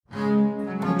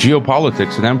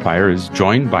Geopolitics and Empire is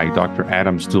joined by Dr.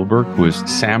 Adam Stuhlberg, who is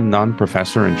Sam Nunn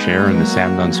Professor and Chair in the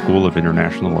Sam Nunn School of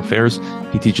International Affairs.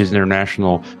 He teaches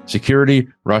international security,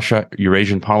 Russia,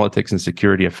 Eurasian politics and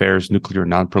security affairs, nuclear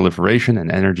nonproliferation,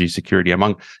 and energy security,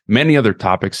 among many other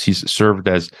topics. He's served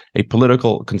as a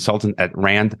political consultant at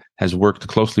RAND, has worked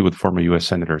closely with former U.S.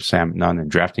 Senator Sam Nunn in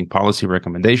drafting policy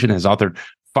recommendation, has authored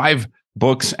 5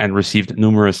 books, and received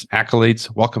numerous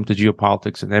accolades. Welcome to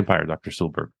Geopolitics and Empire, Dr.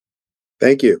 Stuhlberg.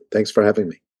 Thank you. Thanks for having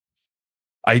me.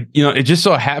 It just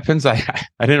so happens, I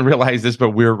didn't realize this,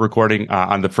 but we're recording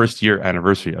on the first year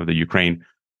anniversary of the Ukraine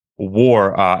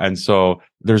war. And so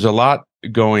there's a lot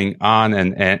going on,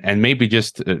 and maybe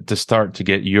just to start to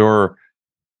get your,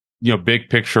 big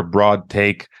picture, broad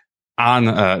take on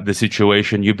the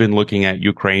situation. You've been looking at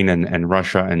Ukraine and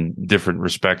Russia in different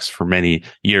respects for many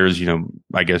years,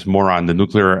 I guess more on the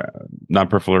nuclear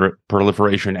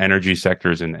non-proliferation energy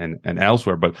sectors and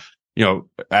elsewhere. But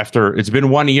after it's been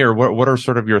 1 year, what are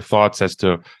sort of your thoughts as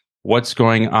to what's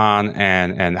going on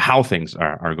and how things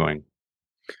are going?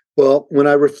 Well, when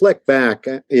I reflect back,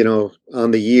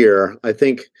 on the year, I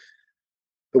think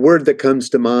the word that comes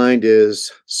to mind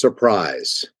is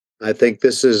surprise. I think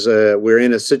this is we're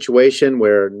in a situation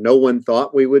where no one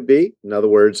thought we would be. In other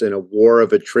words, in a war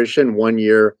of attrition 1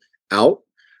 year out.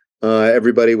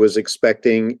 Everybody was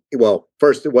expecting,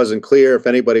 first, it wasn't clear if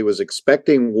anybody was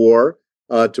expecting war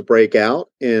to break out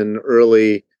in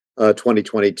early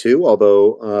 2022,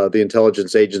 although the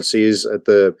intelligence agencies at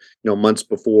the months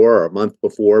before or a month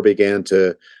before began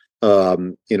to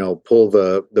pull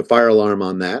the fire alarm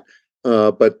on that.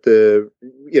 But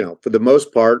for the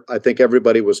most part, I think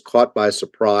everybody was caught by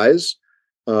surprise.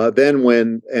 Then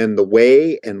when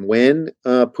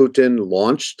Putin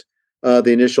launched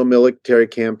the initial military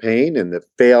campaign and the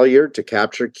failure to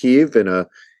capture Kyiv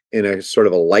in a sort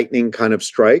of a lightning kind of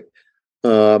strike.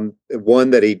 That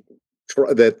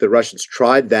the Russians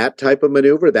tried that type of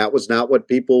maneuver. That was not what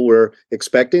people were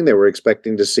expecting. They were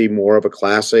expecting to see more of a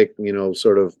classic,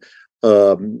 sort of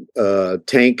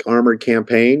tank armored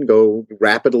campaign, go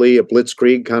rapidly, a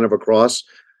blitzkrieg kind of across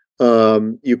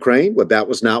Ukraine. But that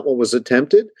was not what was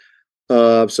attempted.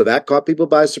 So that caught people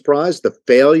by surprise. The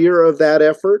failure of that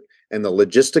effort and the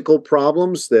logistical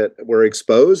problems that were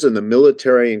exposed and the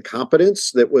military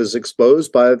incompetence that was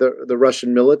exposed by the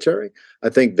Russian military, I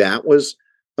think that was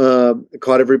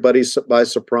caught everybody by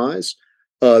surprise.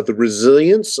 The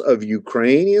resilience of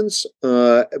Ukrainians,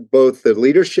 both the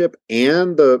leadership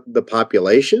and the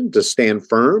population, to stand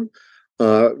firm.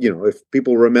 If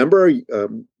people remember,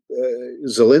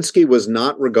 Zelensky was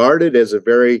not regarded as a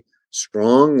very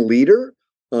strong leader.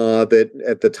 That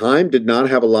at the time did not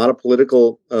have a lot of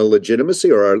political legitimacy,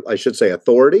 or I should say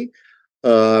authority.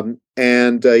 And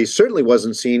he certainly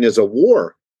wasn't seen as a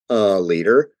war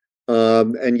leader.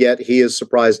 And yet he has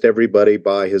surprised everybody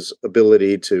by his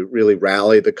ability to really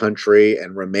rally the country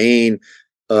and remain,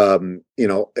 a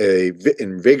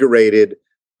invigorated,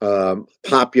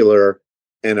 popular,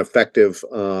 and effective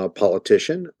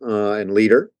politician and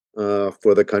leader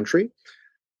for the country.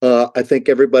 I think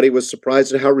everybody was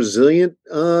surprised at how resilient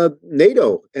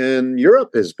NATO and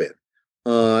Europe has been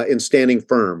in standing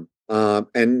firm.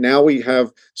 And now we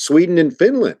have Sweden and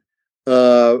Finland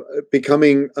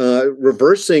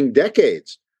reversing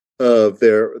decades of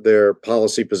their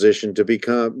policy position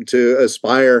to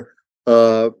aspire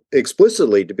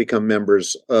explicitly to become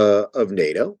members of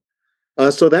NATO.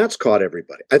 So that's caught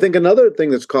everybody. I think another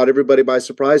thing that's caught everybody by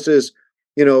surprise is,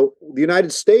 the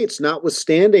United States,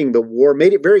 notwithstanding the war,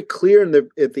 made it very clear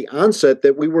at the onset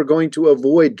that we were going to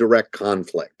avoid direct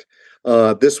conflict.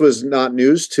 This was not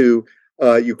news to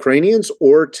Ukrainians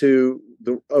or to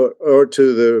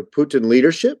the Putin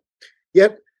leadership.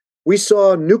 Yet we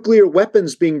saw nuclear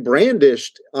weapons being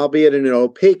brandished, albeit in an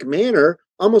opaque manner,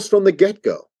 almost from the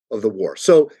get-go of the war.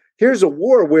 So here's a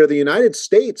war where the United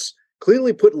States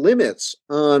clearly put limits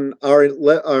on our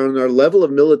level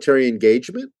of military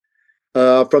engagement.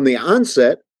 From the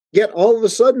onset, yet all of a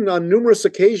sudden, on numerous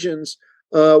occasions,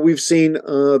 we've seen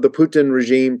the Putin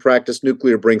regime practice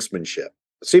nuclear brinksmanship,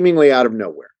 seemingly out of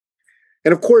nowhere.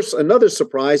 And of course, another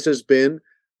surprise has been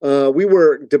we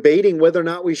were debating whether or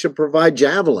not we should provide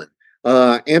Javelin,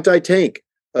 anti-tank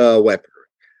weaponry.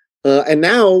 And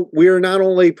now we are not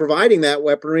only providing that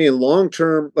weaponry and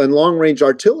long-range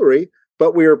artillery,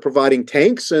 but we are providing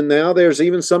tanks, and now there's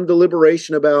even some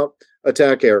deliberation about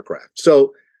attack aircraft.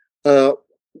 So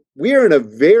we are in a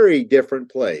very different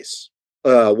place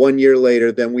 1 year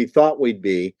later than we thought we'd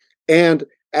be. And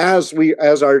as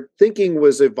our thinking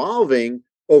was evolving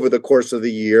over the course of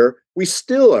the year, we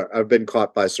still have been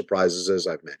caught by surprises, as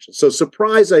I've mentioned. So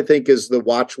surprise, I think, is the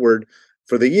watchword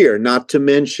for the year, not to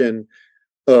mention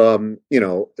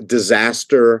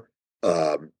disaster,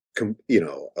 com,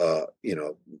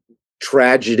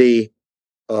 tragedy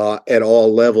at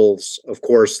all levels. Of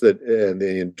course, that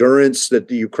the endurance that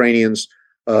the Ukrainians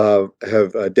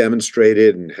have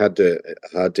demonstrated and had to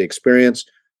experience,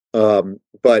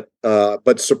 but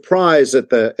surprise at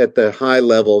the high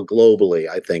level globally,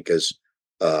 I think, is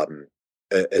a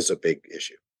big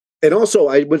issue. And also,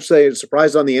 I would say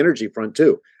surprise on the energy front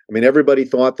too. I mean, everybody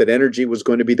thought that energy was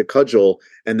going to be the cudgel,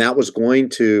 and that was going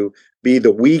to be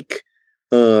the weak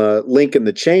link in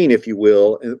the chain, if you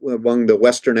will, among the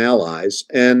Western allies.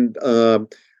 And the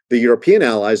European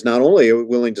allies not only are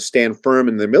willing to stand firm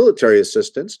in their military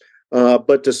assistance,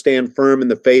 but to stand firm in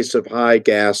the face of high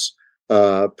gas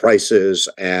prices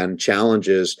and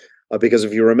challenges. Because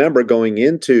if you remember, going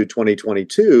into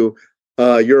 2022,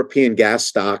 European gas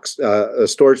stocks,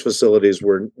 storage facilities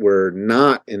were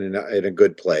not in a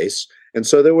good place. And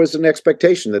so there was an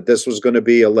expectation that this was going to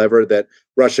be a lever that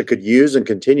Russia could use and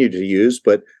continue to use,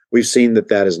 but we've seen that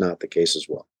that is not the case as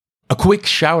well. A quick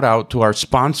shout out to our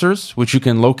sponsors, which you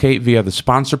can locate via the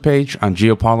sponsor page on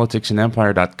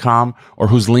geopoliticsandempire.com, or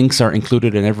whose links are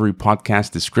included in every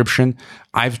podcast description.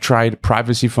 I've tried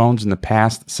privacy phones in the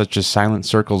past, such as Silent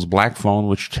Circle's Black Phone,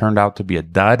 which turned out to be a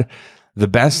dud. The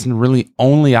best and really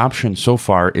only option so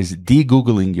far is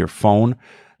de-Googling your phone.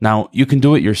 Now, you can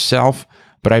do it yourself,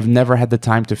 but I've never had the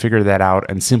time to figure that out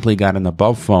and simply got an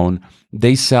Above phone.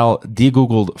 They sell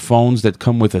de-Googled phones that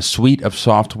come with a suite of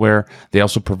software. They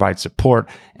also provide support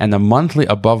and a monthly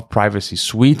Above privacy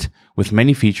suite with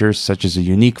many features such as a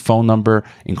unique phone number,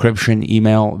 encryption,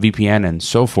 email, VPN, and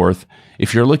so forth.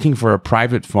 If you're looking for a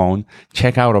private phone,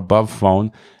 check out Above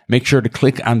Phone. Make sure to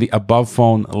click on the Above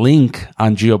Phone link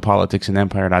on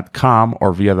geopoliticsandempire.com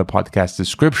or via the podcast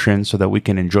description so that we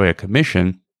can enjoy a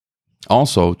commission.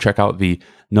 Also, check out the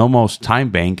Nomos Time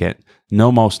Bank at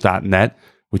nomos.net,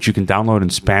 which you can download in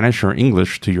Spanish or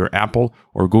English to your Apple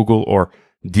or Google or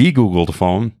de-Googled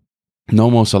phone.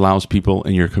 Nomos allows people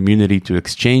in your community to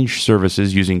exchange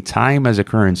services using time as a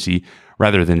currency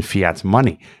rather than fiat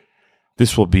money.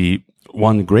 This will be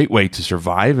one great way to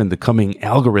survive in the coming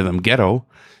algorithm ghetto.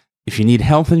 If you need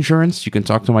health insurance, you can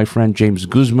talk to my friend James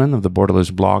Guzman of the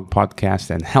Borderless blog, podcast,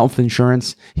 and health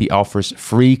insurance. He offers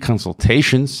free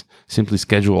consultations. Simply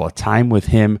schedule a time with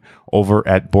him over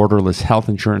at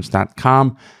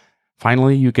borderlesshealthinsurance.com.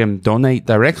 Finally, you can donate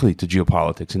directly to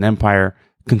Geopolitics and Empire,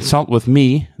 consult with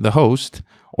me, the host,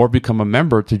 or become a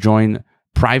member to join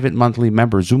private monthly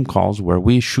member Zoom calls where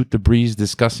we shoot the breeze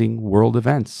discussing world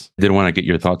events. I did want to get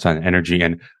your thoughts on energy,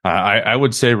 and I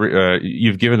would say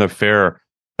you've given a fair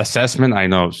assessment. I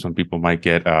know some people might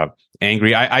get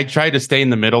angry. I try to stay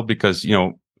in the middle because,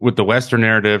 with the Western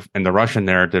narrative and the Russian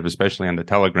narrative, especially on the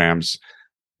telegrams,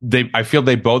 I feel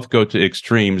they both go to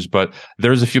extremes, but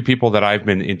there's a few people that I've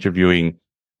been interviewing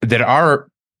that are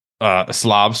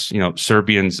Slavs,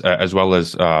 Serbians, as well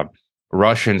as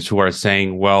Russians, who are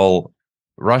saying, well,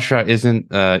 Russia isn't,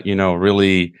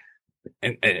 really,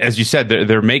 as you said,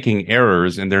 they're making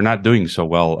errors and they're not doing so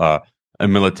well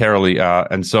militarily.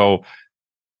 And so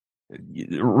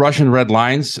Russian red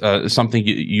lines, something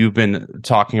you've been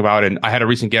talking about. And I had a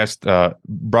recent guest,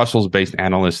 Brussels-based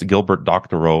analyst Gilbert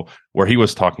Doctorow, where he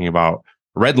was talking about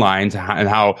red lines and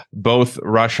how both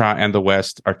Russia and the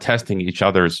West are testing each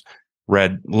other's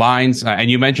red lines. And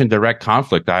you mentioned direct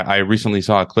conflict. I recently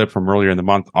saw a clip from earlier in the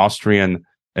month. Austrian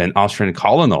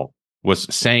colonel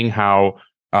was saying how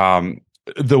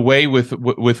the way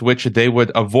with which they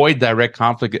would avoid direct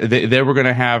conflict, they were going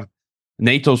to have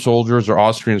NATO soldiers or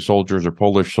Austrian soldiers or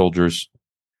Polish soldiers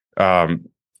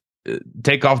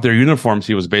take off their uniforms,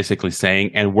 he was basically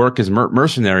saying, and work as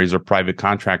mercenaries or private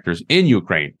contractors in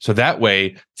Ukraine. So that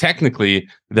way, technically,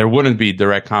 there wouldn't be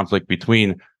direct conflict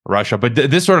between Russia. But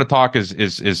this sort of talk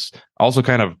is also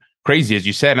kind of crazy, as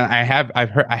you said. And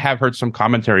I have heard some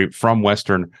commentary from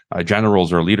Western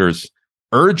generals or leaders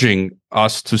urging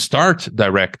us to start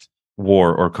direct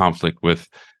war or conflict with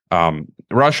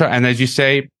Russia. And as you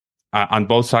say, on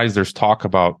both sides, there's talk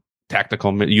about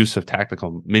use of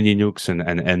tactical mini nukes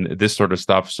and this sort of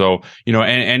stuff. So,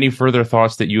 any further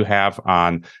thoughts that you have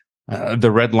on the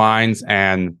red lines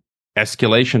and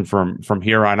escalation from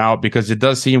here on out? Because it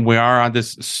does seem we are on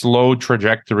this slow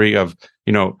trajectory of,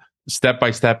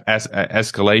 step-by-step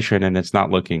escalation, and it's not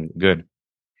looking good.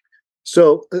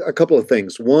 So a couple of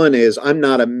things. One is I'm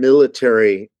not a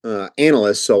military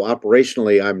analyst, so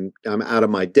operationally I'm out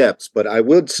of my depths. But I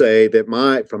would say that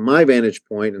from my vantage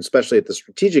point, and especially at the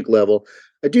strategic level,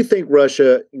 I do think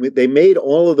Russia, they made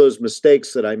all of those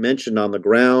mistakes that I mentioned on the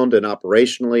ground and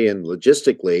operationally and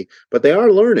logistically, but they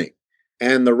are learning.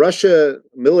 And the Russia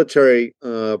military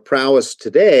prowess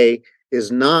today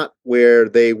is not where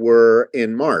they were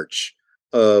in March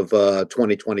of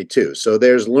 2022. So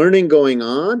there's learning going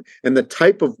on, and the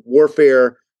type of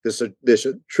warfare, this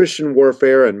attrition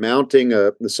warfare and mounting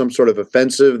some sort of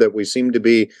offensive that we seem to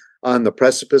be on the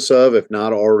precipice of, if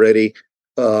not already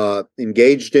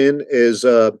engaged in, is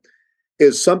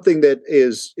something that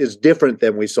is different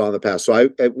than we saw in the past. So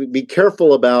I would be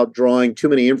careful about drawing too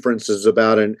many inferences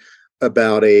about a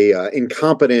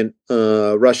incompetent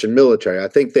Russian military. I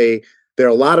think there are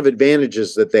a lot of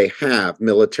advantages that they have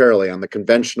militarily on the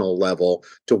conventional level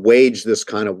to wage this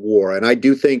kind of war. And I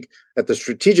do think at the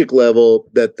strategic level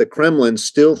that the Kremlin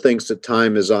still thinks that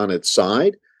time is on its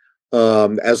side,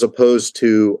 as opposed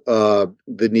to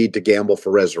the need to gamble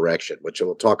for resurrection, which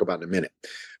we'll talk about in a minute.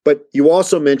 But you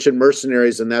also mentioned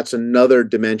mercenaries, and that's another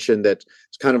dimension that's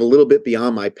kind of a little bit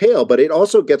beyond my pale, but it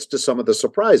also gets to some of the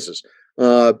surprises,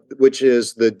 which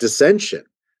is the dissension,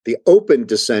 the open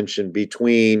dissension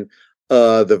between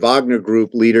the Wagner Group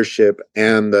leadership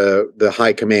and the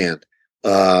high command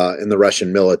in the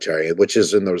Russian military, which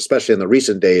is especially in the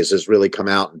recent days has really come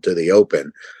out into the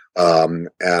open,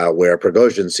 where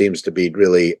Prigozhin seems to be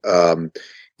really,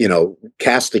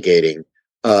 castigating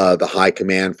the high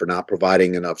command for not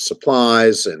providing enough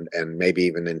supplies and maybe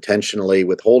even intentionally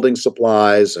withholding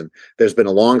supplies. And there's been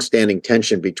a long-standing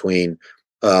tension between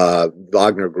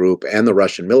Wagner Group and the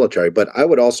Russian military. But I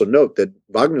would also note that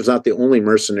Wagner is not the only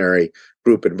mercenary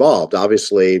group involved.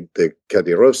 Obviously, the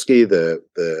Kadyrovsky,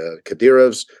 the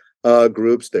Kadyrov's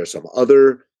groups. There's some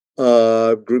other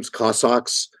groups,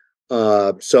 Cossacks.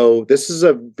 So this is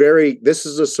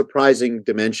a surprising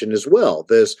dimension as well.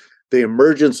 The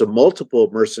emergence of multiple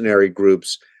mercenary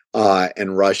groups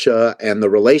in Russia, and the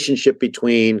relationship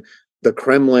between the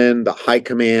Kremlin, the high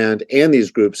command, and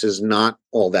these groups is not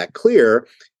all that clear.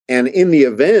 And in the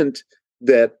event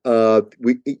that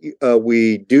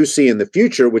we do see in the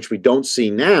future, which we don't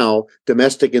see now,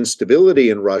 domestic instability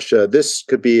in Russia, this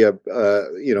could be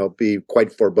be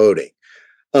quite foreboding.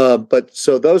 But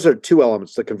so those are two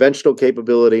elements: the conventional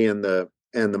capability and the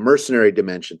mercenary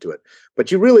dimension to it.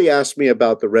 But you really asked me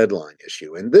about the red line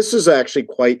issue. And this is actually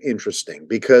quite interesting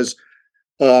because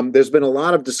there's been a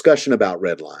lot of discussion about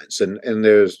red lines. And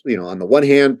there's, on the one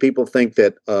hand, people think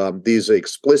that these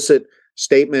explicit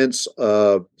statements,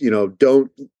 lines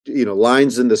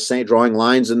in the sand, drawing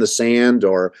lines in the sand,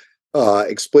 or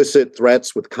explicit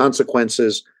threats with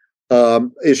consequences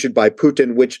issued by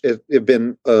Putin, which have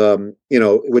been,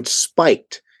 which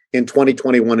spiked in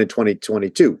 2021 and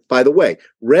 2022. By the way,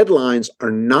 red lines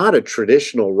are not a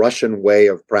traditional Russian way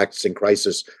of practicing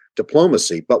crisis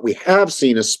diplomacy, but we have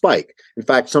seen a spike. In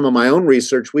fact, some of my own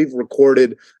research, we've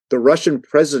recorded the Russian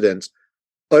president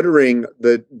uttering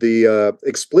the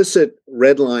explicit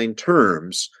red line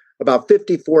terms about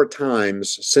 54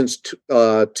 times since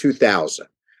 2000.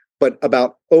 But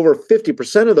about over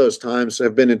 50% of those times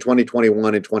have been in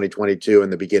 2021 and 2022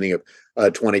 and the beginning of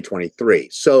 2023.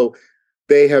 So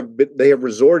they have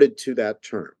resorted to that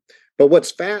term.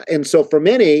 But and so for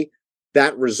many,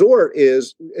 that resort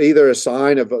is either a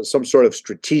sign of some sort of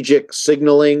strategic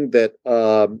signaling that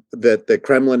the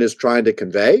Kremlin is trying to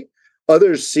convey.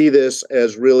 Others see this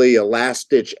as really a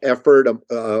last-ditch effort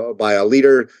by a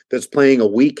leader that's playing a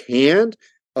weak hand,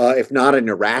 if not an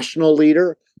irrational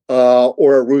leader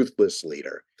or a ruthless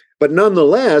leader. But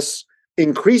nonetheless,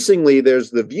 increasingly,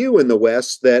 there's the view in the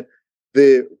West that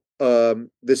the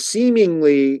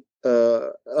seemingly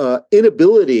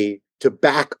inability to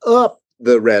back up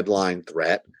the red line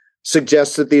threat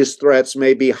suggests that these threats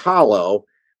may be hollow,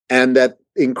 and that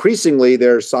increasingly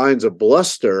there are signs of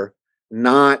bluster,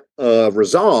 not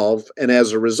resolve. And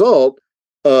as a result,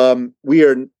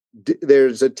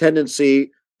 there's a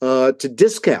tendency to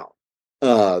discount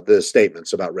the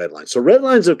statements about red lines. So red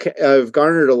lines have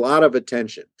garnered a lot of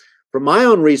attention. From my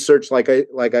own research, like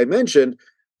I mentioned,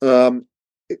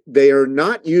 they are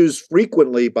not used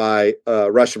frequently by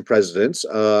Russian presidents,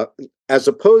 as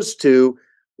opposed to,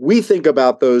 we think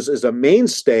about those as a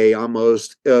mainstay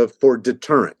almost for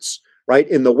deterrence, right?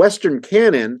 In the Western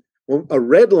canon, a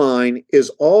red line is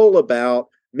all about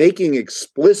making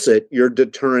explicit your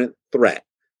deterrent threat,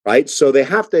 right? So they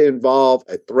have to involve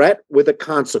a threat with a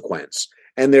consequence,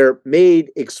 and they're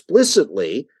made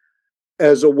explicitly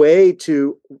as a way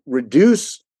to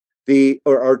reduce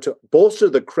or to bolster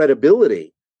the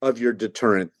credibility of your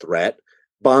deterrent threat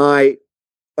by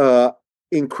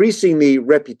increasing the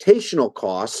reputational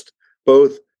cost,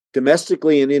 both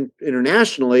domestically and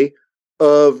internationally,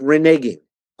 of reneging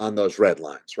on those red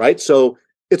lines, right? So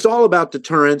it's all about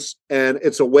deterrence, and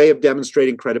it's a way of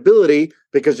demonstrating credibility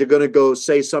because you're going to go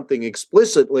say something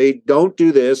explicitly, don't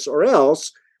do this or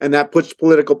else, and that puts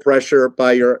political pressure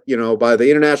by by the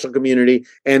international community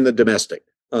and the domestic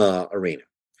arena.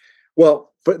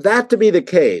 Well, for that to be the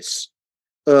case,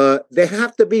 they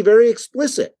have to be very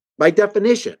explicit by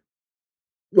definition.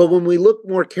 Well, when we look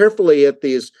more carefully at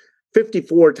these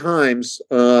 54 times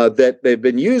that they've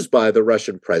been used by the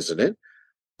Russian president,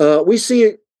 we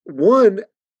see one,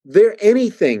 they're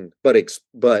anything but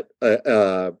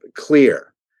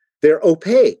clear. They're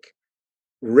opaque.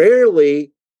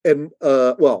 Rarely, and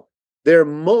there are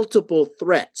multiple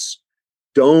threats.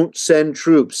 Don't send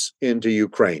troops into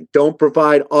Ukraine. Don't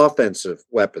provide offensive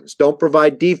weapons. Don't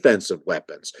provide defensive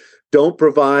weapons. Don't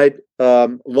provide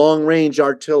long-range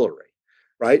artillery.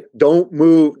 Right?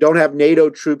 Don't have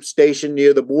NATO troops stationed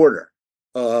near the border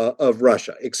of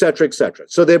Russia, et cetera, et cetera.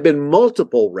 So there have been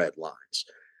multiple red lines,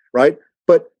 right?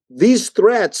 But these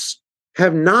threats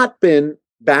have not been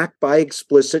backed by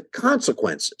explicit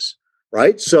consequences,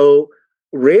 right? So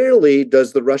rarely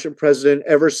does the Russian president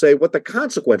ever say what the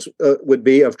consequence would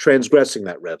be of transgressing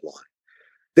that red line.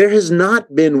 There has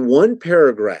not been one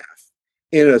paragraph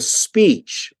in a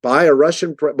speech by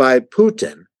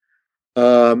Putin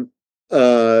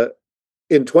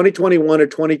in 2021 or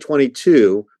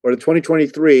 2022 or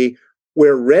 2023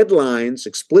 where red lines,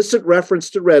 explicit reference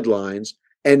to red lines,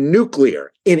 and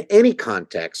nuclear in any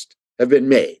context have been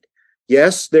made.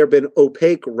 Yes, there have been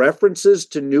opaque references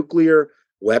to nuclear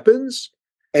weapons,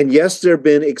 and yes, there have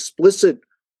been explicit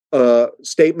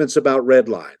statements about red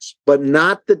lines, but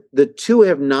not that the two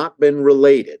have not been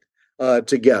related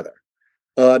together.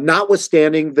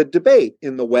 Notwithstanding the debate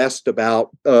in the West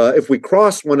about if we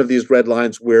cross one of these red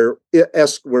lines, we're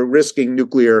risking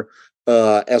nuclear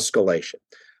escalation.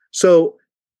 So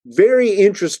very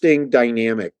interesting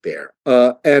dynamic there.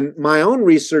 And my own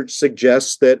research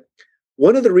suggests that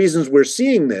one of the reasons we're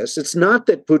seeing this, it's not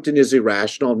that Putin is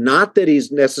irrational, not that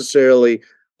he's necessarily,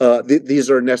 these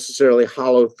are necessarily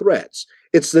hollow threats.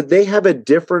 It's that they have a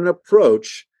different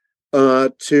approach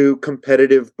to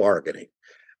competitive bargaining.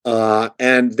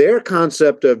 And their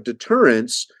concept of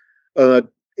deterrence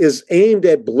is aimed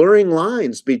at blurring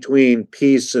lines between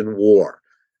peace and war,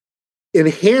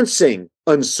 enhancing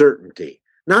uncertainty,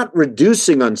 not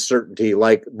reducing uncertainty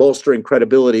like bolstering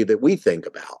credibility that we think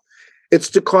about. It's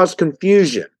to cause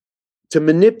confusion, to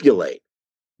manipulate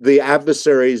the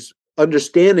adversary's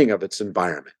understanding of its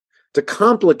environment, to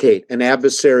complicate an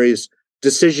adversary's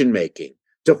decision-making,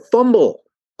 to fumble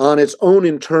on its own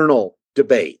internal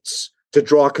debates, to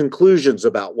draw conclusions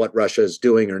about what Russia is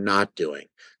doing or not doing,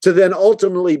 to then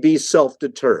ultimately be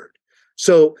self-deterred.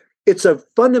 So it's a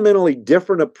fundamentally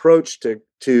different approach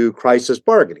to crisis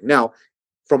bargaining. Now,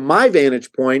 from my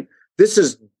vantage point, this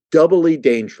is doubly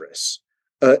dangerous.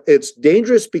 It's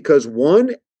dangerous because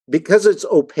it's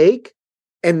opaque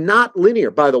and not linear.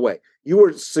 By the way, you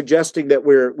were suggesting that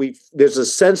there's a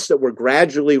sense that we're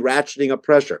gradually ratcheting up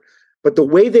pressure, but the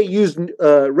way they use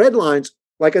red lines,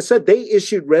 like I said, they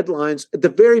issued red lines at the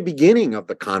very beginning of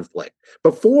the conflict,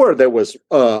 before there was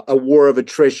a war of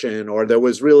attrition or there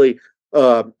was really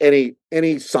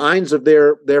any signs of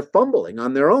their fumbling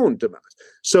on their own demise.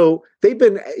 So they've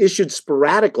been issued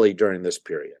sporadically during this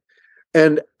period.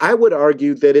 And I would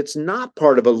argue that it's not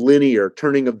part of a linear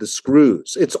turning of the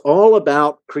screws. It's all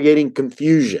about creating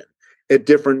confusion at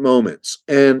different moments.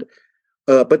 And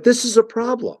but this is a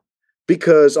problem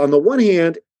because on the one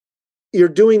hand, you're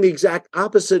doing the exact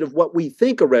opposite of what we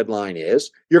think a red line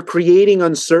is. You're creating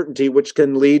uncertainty, which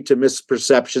can lead to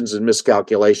misperceptions and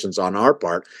miscalculations on our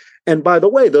part. And by the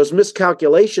way, those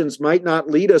miscalculations might not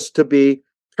lead us to be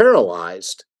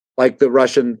paralyzed, like the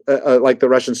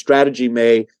Russian strategy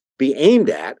may be aimed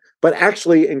at, but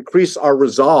actually increase our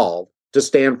resolve to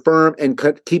stand firm and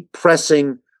keep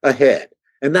pressing ahead.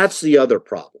 And that's the other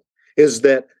problem, is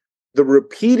that the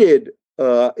repeated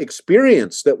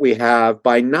experience that we have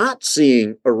by not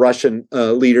seeing a Russian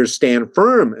leader stand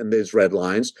firm in these red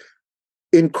lines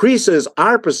increases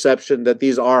our perception that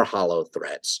these are hollow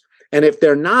threats. And if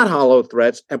they're not hollow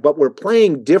threats, but we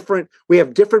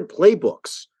have different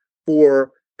playbooks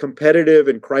for competitive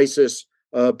and crisis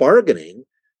bargaining,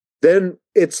 then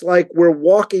it's like we're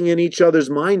walking in each other's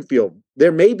minefield.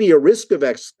 There may be a risk of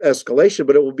escalation,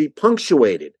 but it will be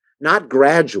punctuated, not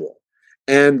gradual.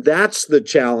 And that's the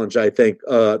challenge, I think.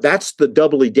 That's the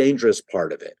doubly dangerous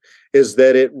part of it, is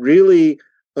that it really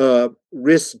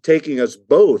risks taking us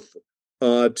both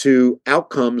to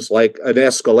outcomes like an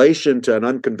escalation to an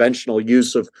unconventional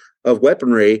use of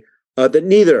weaponry that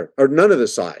neither or none of the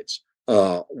sides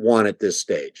want at this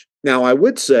stage. Now, I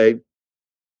would say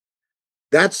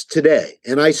that's today.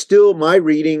 And my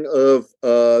reading of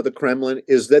the Kremlin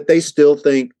is that they still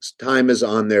think time is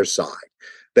on their side.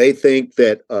 They think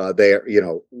that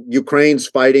Ukraine's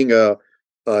fighting a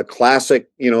classic,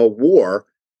 war,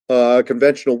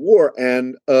 conventional war,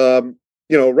 and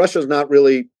Russia's not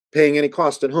really paying any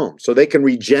cost at home, so they can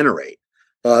regenerate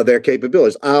their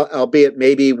capabilities, albeit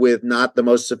maybe with not the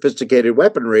most sophisticated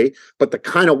weaponry, but the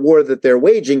kind of war that they're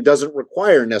waging doesn't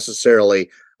require necessarily,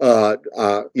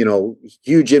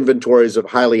 huge inventories of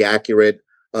highly accurate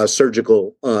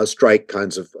surgical strike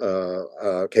kinds of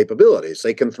capabilities.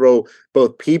 They can throw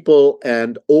both people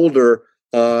and older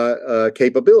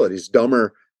capabilities,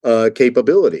 dumber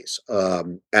capabilities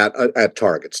at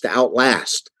targets to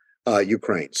outlast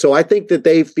Ukraine. So I think that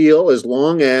they feel as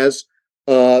long as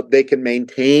they can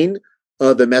maintain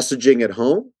the messaging at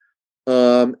home,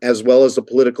 as well as the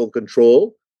political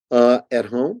control at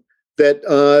home, that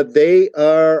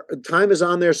time is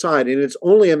on their side, and it's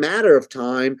only a matter of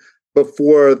time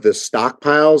before the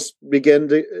stockpiles begin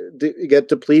to get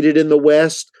depleted in the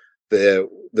West. The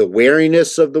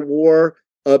wariness of the war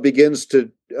begins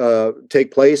to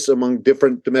take place among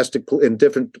different domestic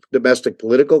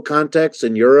political contexts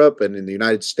in Europe and in the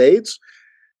United States.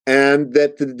 And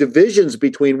that the divisions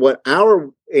between what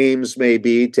our aims may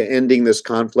be to ending this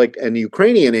conflict and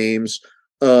Ukrainian aims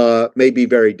may be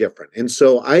very different. And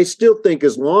so I still think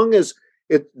as long as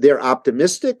they're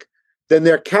optimistic, then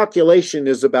their calculation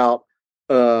is about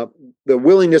the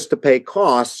willingness to pay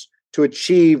costs to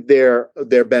achieve their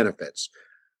benefits.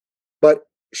 But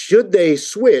should they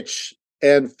switch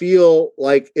and feel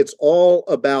like it's all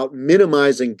about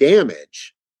minimizing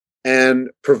damage and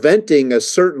preventing a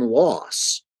certain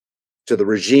loss to the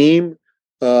regime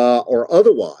or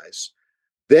otherwise,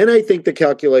 then I think the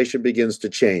calculation begins to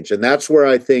change. And that's where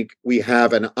I think we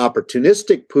have an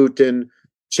opportunistic Putin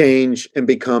change and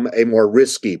become a more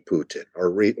risky Putin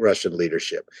or Russian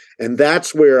leadership. And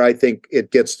that's where I think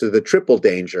it gets to the triple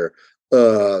danger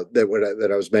that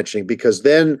I was mentioning, because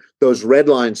then those red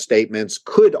line statements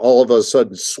could all of a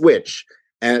sudden switch,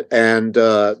 and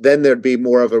then there'd be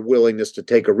more of a willingness to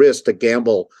take a risk, to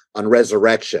gamble on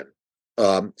resurrection.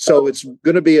 So it's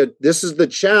going to be this is the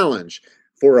challenge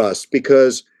for us,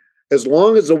 because as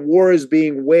long as a war is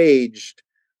being waged,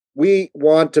 we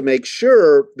want to make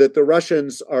sure that the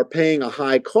Russians are paying a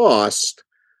high cost,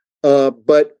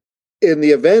 but in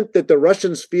the event that the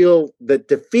Russians feel that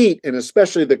defeat, and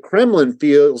especially the Kremlin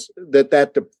feels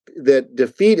that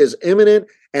defeat is imminent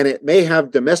and it may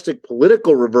have domestic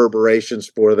political reverberations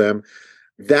for them,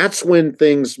 that's when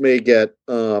things may get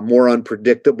more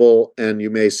unpredictable, and you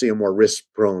may see a more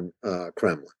risk-prone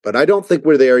Kremlin. But I don't think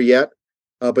we're there yet.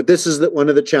 But this is one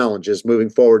of the challenges moving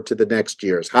forward to the next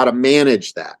years: how to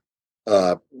manage that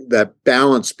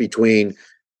balance between,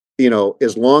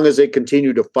 as long as they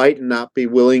continue to fight and not be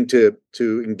willing to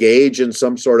engage in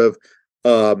some sort of,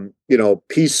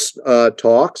 peace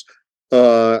talks.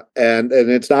 And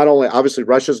it's not only, obviously,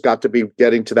 Russia's got to be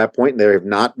getting to that point, and they have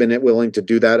not been willing to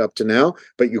do that up to now,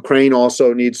 but Ukraine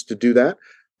also needs to do that,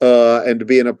 and to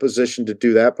be in a position to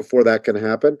do that before that can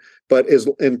happen. But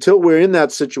until we're in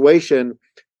that situation,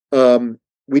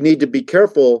 we need to be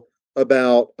careful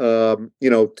about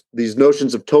these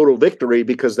notions of total victory,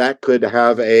 because that could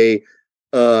have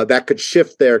that could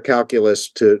shift their calculus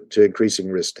to increasing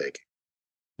risk taking.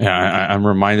 Yeah, I'm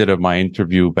reminded of my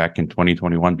interview back in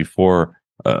 2021 before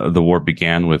the war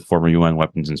began with former UN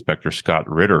Weapons Inspector Scott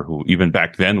Ritter, who even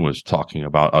back then was talking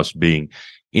about us being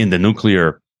in the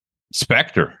nuclear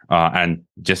specter, and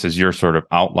just as you're sort of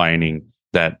outlining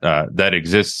that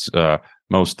exists.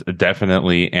 Most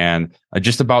definitely. And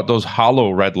just about those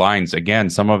hollow red lines, again,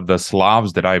 some of the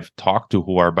Slavs that I've talked to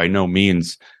who are by no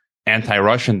means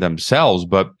anti-Russian themselves,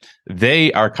 but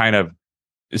they are kind of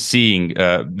seeing,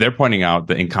 they're pointing out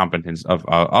the incompetence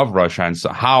of Russia, and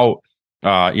so how,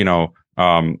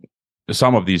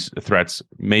 some of these threats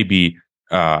may be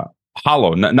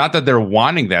hollow. Not that they're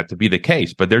wanting that to be the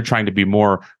case, but they're trying to be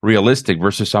more realistic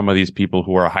versus some of these people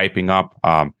who are hyping up,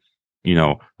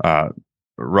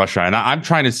 Russia. And I'm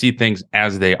trying to see things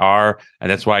as they are, and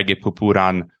that's why I get poo-pooed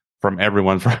on from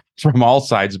everyone from all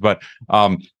sides. But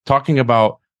talking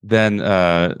about then,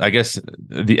 I guess,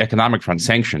 the economic front,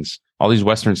 sanctions, all these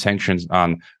Western sanctions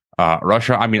on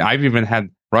Russia. I mean, I've even had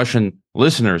Russian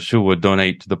listeners who would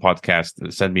donate to the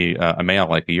podcast send me a mail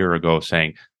like a year ago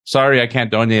saying, sorry, I can't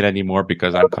donate anymore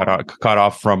because I'm cut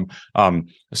off from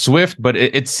SWIFT. But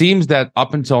it seems that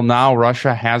up until now,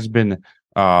 Russia has been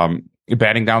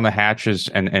batting down the hatches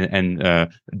and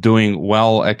doing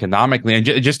well economically. And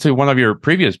just to one of your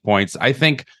previous points, I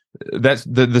think that's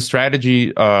the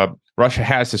strategy Russia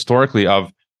has historically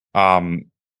of,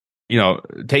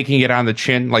 taking it on the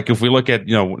chin. Like if we look at,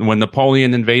 when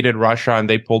Napoleon invaded Russia and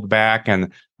they pulled back,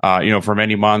 and For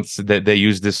many months that they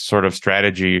used this sort of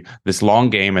strategy, this long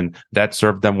game, and that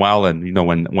served them well. And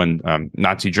when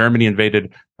Nazi Germany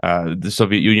invaded the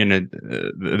Soviet Union,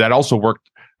 that also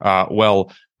worked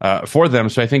well for them.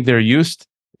 So I think they're used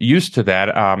to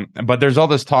that. But there's all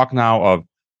this talk now of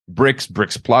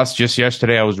BRICS Plus. Just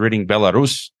yesterday, I was reading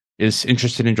Belarus is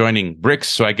interested in joining BRICS.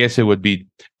 So I guess it would be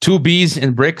two Bs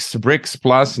in BRICS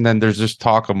Plus, and then there's this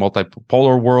talk of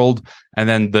multipolar world. And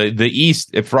then the East,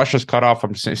 if Russia's cut off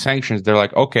from sanctions, they're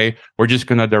like, okay, we're just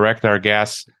going to direct our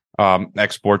gas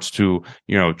exports to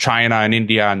China and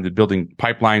India, and building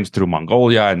pipelines through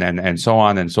Mongolia, and so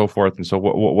on and so forth. And so,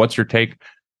 what's your take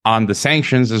on the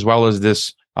sanctions as well as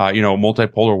this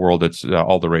multipolar world that's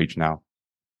all the rage now?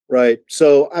 Right.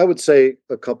 So I would say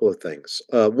a couple of things.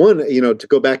 One, to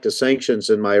go back to sanctions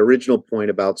and my original point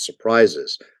about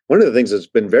surprises, one of the things that's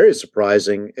been very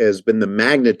surprising has been the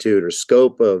magnitude or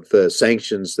scope of the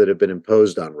sanctions that have been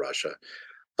imposed on Russia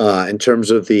in terms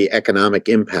of the economic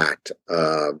impact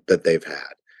that they've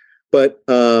had. But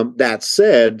that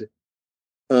said,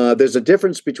 there's a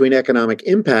difference between economic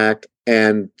impact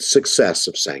and success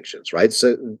of sanctions, right?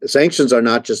 So sanctions are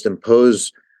not just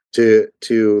imposed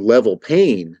to level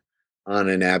pain on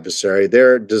an adversary.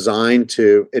 They're designed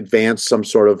to advance some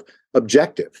sort of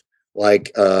objective,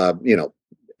 like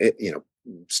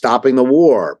stopping the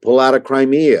war, pull out of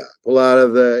Crimea, pull out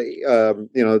of the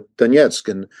Donetsk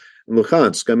and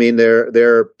Luhansk. I mean,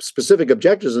 they're specific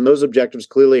objectives, and those objectives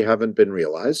clearly haven't been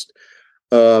realized.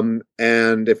 And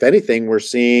if anything, we're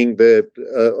seeing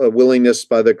a willingness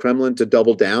by the Kremlin to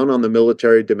double down on the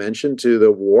military dimension to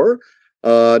the war,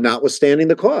 notwithstanding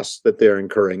the costs that they're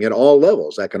incurring at all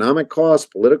levels: economic costs,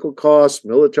 political costs,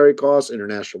 military costs,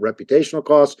 international reputational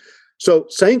costs. So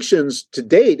sanctions to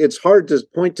date, it's hard to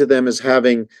point to them as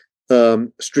having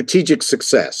strategic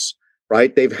success,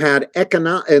 right? They've had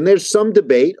and there's some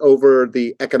debate over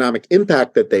the economic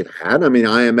impact that they've had. I mean,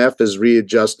 IMF has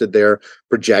readjusted their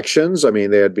projections. I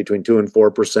mean, they had between 2% and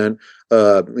 4%,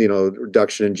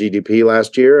 reduction in GDP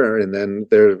last year, and then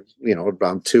they're,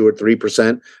 around 2 or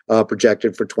 3%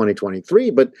 projected for 2023.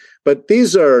 But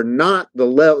these are not the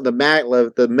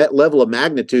level of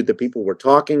magnitude that people were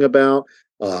talking about.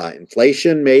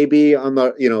 Inflation maybe on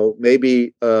the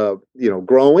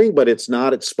growing, but it's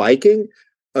spiking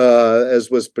as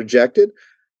was projected.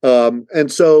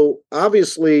 And so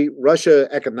obviously Russia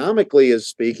economically is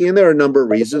speaking, and there are a number of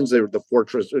reasons. They're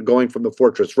going from the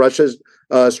Fortress Russia's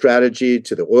strategy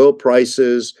to the oil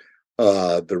prices,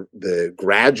 the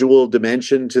gradual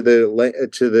dimension to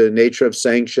the nature of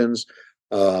sanctions,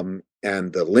 and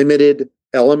the limited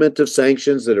element of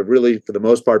sanctions that have really, for the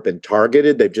most part, been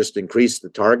targeted. They've just increased the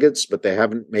targets, but they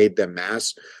haven't made them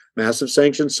massive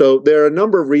sanctions. So there are a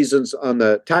number of reasons on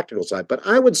the tactical side. But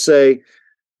I would say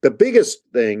the biggest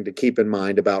thing to keep in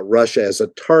mind about Russia as a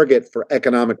target for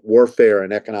economic warfare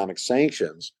and economic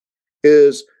sanctions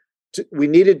is we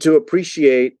needed to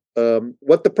appreciate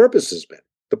what the purpose has been.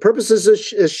 The purpose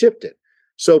has shifted.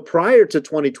 So prior to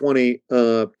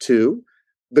 2022,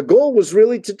 the goal was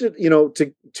really to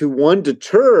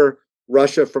deter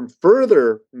Russia from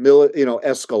further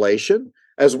escalation,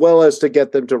 as well as to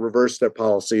get them to reverse their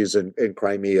policies in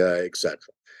Crimea, etc.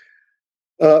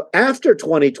 After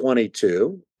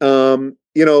 2022,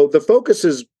 the focus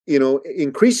is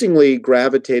increasingly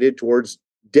gravitated towards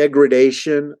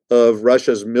degradation of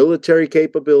Russia's military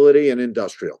capability and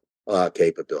industrial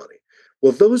capability.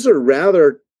 Well, those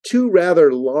are two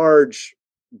rather large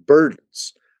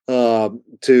burdens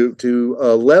to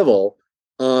level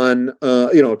on,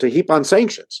 to heap on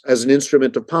sanctions as an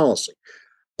instrument of policy,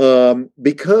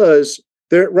 because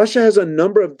Russia has a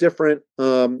number of different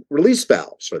release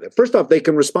valves for that. First off, they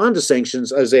can respond to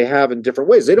sanctions as they have in different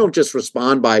ways. They don't just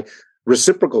respond by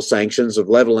reciprocal sanctions of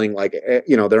leveling, like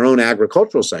their own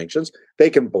agricultural sanctions.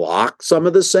 They can block some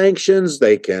of the sanctions.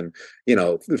 They can,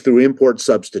 through import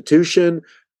substitution.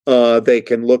 They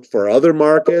can look for other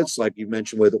markets, like you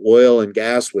mentioned, with oil and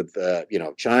gas, with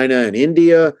China and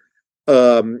India.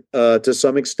 To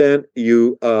some extent,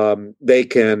 they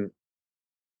can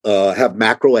have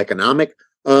macroeconomic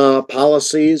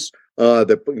policies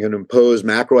that can impose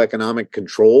macroeconomic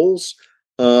controls,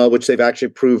 which they've actually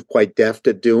proved quite deft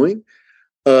at doing.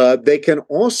 They can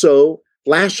also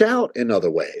lash out in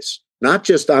other ways, not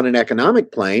just on an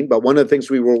economic plane, but one of the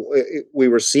things we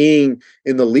were seeing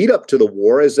in the lead up to the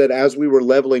war is that as we were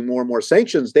leveling more and more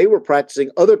sanctions, they were practicing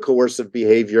other coercive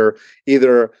behavior,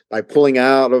 either by pulling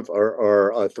out of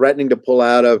or threatening to pull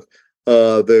out of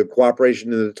the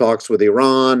cooperation in the talks with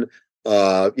Iran,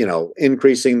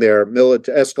 escalating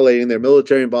their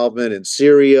military involvement in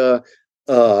Syria,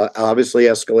 obviously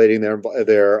escalating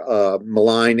their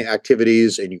malign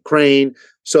activities in Ukraine.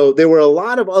 So there were a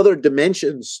lot of other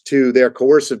dimensions to their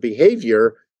coercive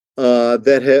behavior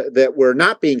that were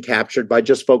not being captured by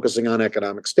just focusing on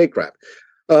economic statecraft.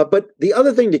 But the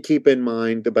other thing to keep in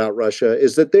mind about Russia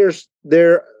is that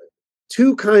there are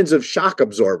two kinds of shock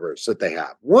absorbers that they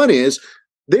have. One is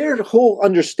their whole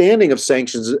understanding of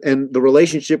sanctions and the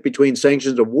relationship between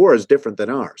sanctions and war is different than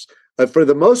ours. For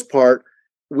the most part,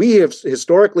 we have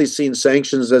historically seen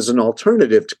sanctions as an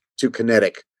alternative to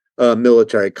kinetic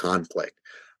military conflict.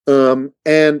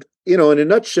 And, in a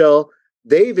nutshell,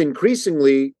 they've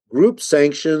increasingly grouped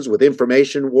sanctions with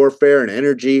information warfare and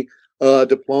energy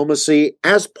diplomacy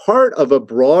as part of a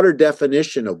broader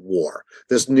definition of war,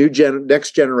 this new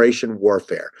next generation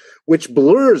warfare, which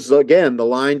blurs, again, the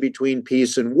line between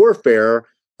peace and warfare.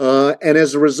 And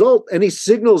as a result, any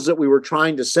signals that we were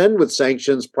trying to send with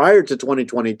sanctions prior to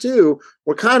 2022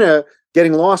 were kind of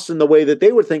getting lost in the way that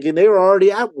they were thinking they were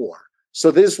already at war.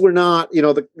 So these were not,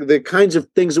 the kinds of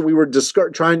things that we were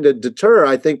trying to deter,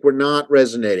 I think, were not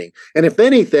resonating. And if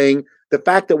anything, the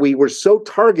fact that we were so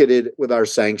targeted with our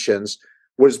sanctions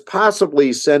was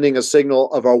possibly sending a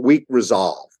signal of our weak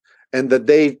resolve, and that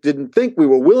they didn't think we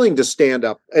were willing to stand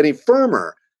up any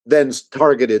firmer than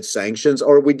targeted sanctions,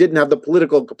 or we didn't have the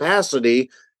political capacity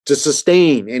to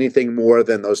sustain anything more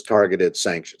than those targeted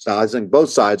sanctions. Now, I think both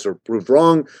sides were proved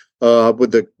wrong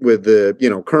with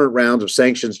the current rounds of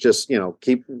sanctions just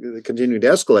keep continuing to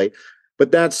escalate.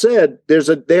 But that said,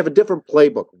 they have a different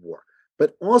playbook of war.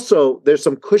 But also, there's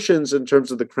some cushions in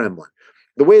terms of the Kremlin.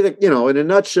 The way that, in a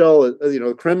nutshell,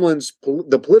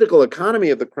 the political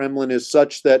economy of the Kremlin is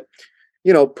such that,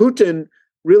 Putin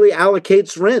really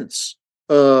allocates rents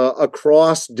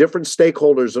across different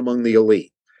stakeholders among the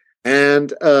elite.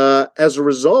 And as a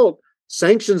result,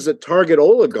 sanctions that target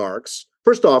oligarchs,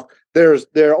 first off, there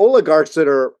are oligarchs that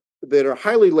are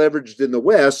highly leveraged in the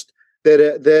West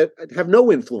that have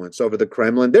no influence over the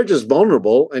Kremlin. They're just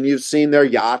vulnerable, and you've seen their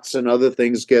yachts and other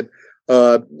things get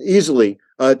easily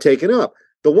taken up.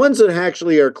 The ones that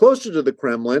actually are closer to the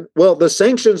Kremlin, well, the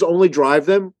sanctions only drive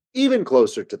them even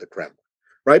closer to the Kremlin,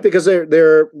 right? Because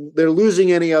they're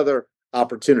losing any other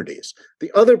opportunities.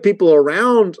 The other people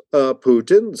around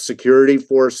Putin, security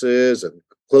forces and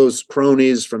close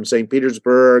cronies from St.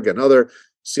 Petersburg and other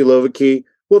Siloviki,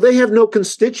 well, they have no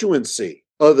constituency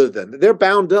other than they're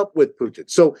bound up with Putin.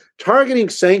 So targeting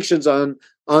sanctions on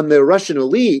the Russian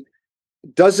elite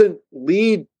doesn't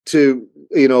lead to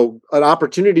an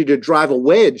opportunity to drive a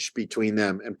wedge between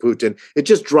them and Putin. It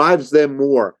just drives them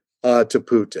more to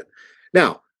Putin.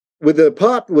 Now, with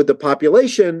the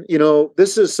population,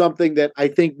 this is something that I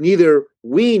think neither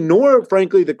we nor,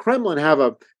 frankly, the Kremlin have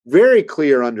a very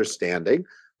clear understanding.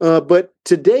 But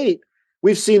to date,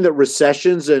 we've seen that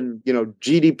recessions and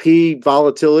GDP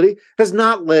volatility has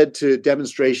not led to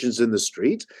demonstrations in the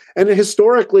streets. And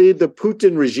historically, the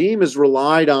Putin regime has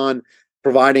relied on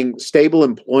providing stable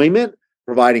employment,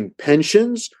 providing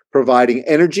pensions, providing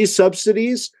energy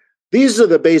subsidies. These are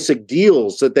the basic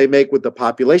deals that they make with the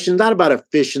population. It's not about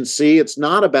efficiency. It's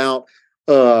not about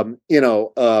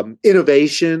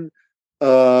innovation.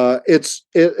 It's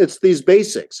these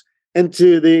basics. And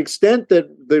to the extent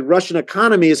that the Russian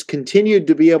economy has continued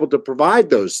to be able to provide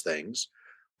those things,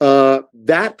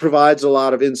 that provides a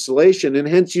lot of insulation. And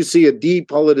hence you see a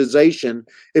depolitization,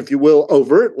 if you will,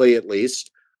 overtly at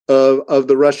least, of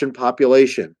the Russian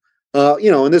population.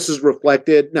 And this is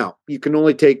reflected. Now, you can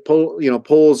only take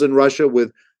polls in Russia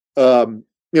with,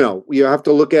 you have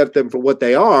to look at them for what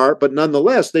they are. But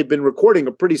nonetheless, they've been recording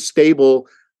a pretty stable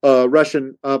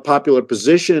Russian popular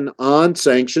position on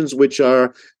sanctions, which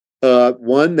are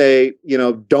one, they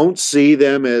don't see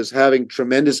them as having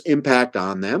tremendous impact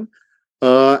on them,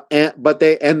 but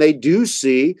they do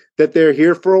see that they're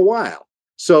here for a while.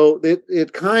 So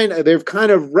they've kind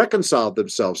of reconciled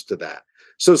themselves to that.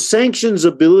 So sanctions'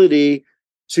 ability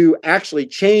to actually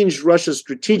change Russia's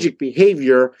strategic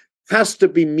behavior has to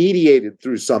be mediated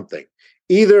through something,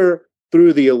 either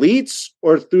through the elites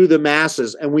or through the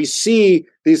masses. And we see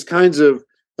these kinds of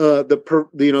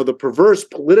the perverse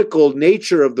political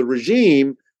nature of the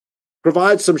regime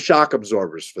provides some shock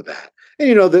absorbers for that.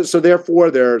 And so therefore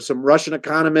there are some Russian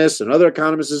economists and other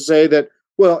economists who say that,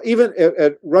 well, even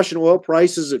at Russian oil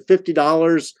prices at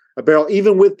 $50 a barrel,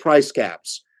 even with price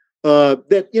caps,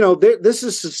 this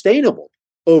is sustainable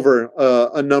over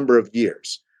a number of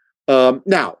years.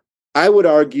 Now, I would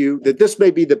argue that this may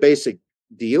be the basic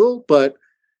deal, but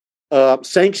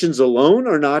sanctions alone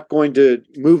are not going to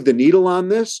move the needle on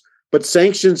this. But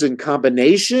sanctions in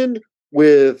combination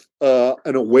with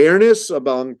an awareness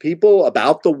among people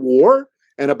about the war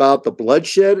and about the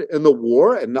bloodshed in the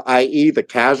war, and i.e. the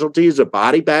casualties or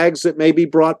body bags that may be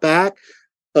brought back,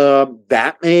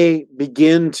 that may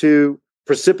begin to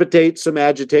precipitate some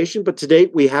agitation. But to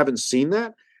date, we haven't seen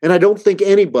that. And I don't think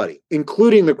anybody,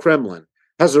 including the Kremlin,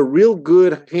 has a real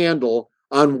good handle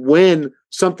on when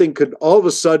something could all of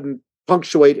a sudden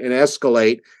punctuate and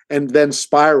escalate and then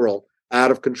spiral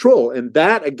out of control. And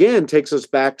that, again, takes us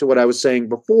back to what I was saying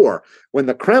before. When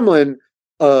the Kremlin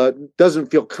doesn't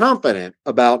feel confident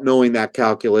about knowing that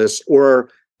calculus, or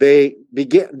they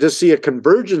begin to see a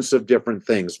convergence of different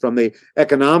things, from the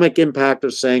economic impact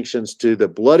of sanctions to the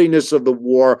bloodiness of the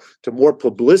war to more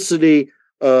publicity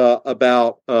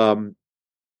about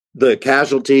the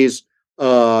casualties,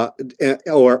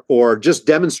 or just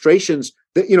demonstrations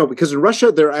that, because in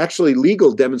Russia there are actually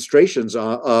legal demonstrations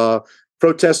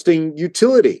protesting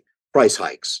utility price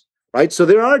hikes, right? So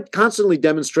there are constantly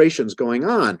demonstrations going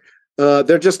on.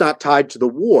 They're just not tied to the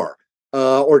war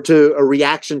or to a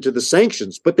reaction to the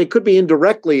sanctions, but they could be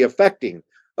indirectly affecting.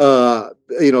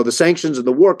 The sanctions and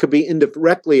the war could be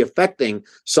indirectly affecting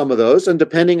some of those, and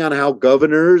depending on how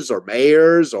governors or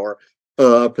mayors or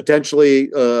potentially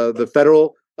the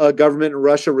federal government in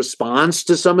Russia responds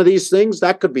to some of these things,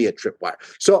 that could be a tripwire.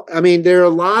 So, I mean, there are a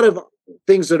lot of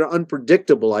things that are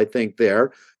unpredictable, I think,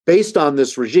 there based on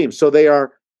this regime. So they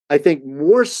are, I think,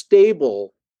 more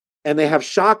stable, and they have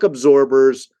shock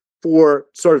absorbers for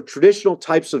sort of traditional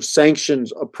types of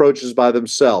sanctions approaches by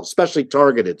themselves, especially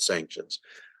targeted sanctions.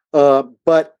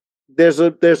 But there's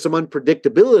some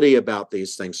unpredictability about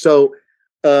these things. So,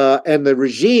 and the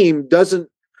regime doesn't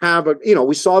have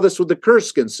we saw this with the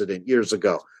Kursk incident years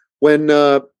ago, when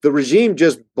the regime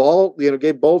just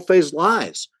gave bold-faced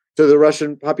lies to the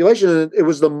Russian population. And it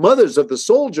was the mothers of the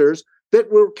soldiers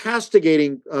that were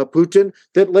castigating Putin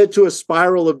that led to a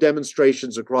spiral of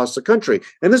demonstrations across the country.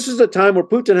 And this is a time where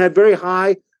Putin had very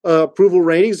high approval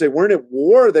ratings. They weren't at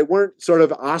war. They weren't sort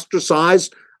of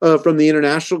ostracized from the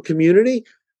international community.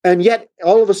 And yet,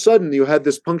 all of a sudden, you had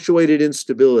this punctuated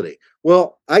instability.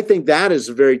 Well, I think that is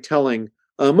a very telling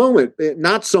moment.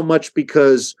 Not so much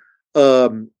because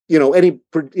any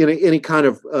kind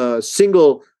of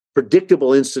single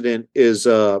predictable incident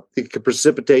it could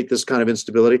precipitate this kind of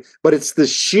instability, but it's the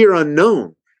sheer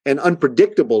unknown and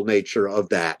unpredictable nature of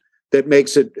that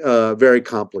makes it very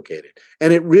complicated.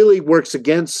 And it really works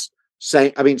against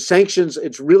sanctions.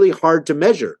 It's really hard to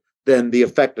measure then the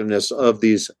effectiveness of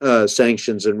these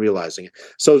sanctions and realizing it.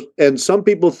 So, and some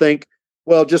people think,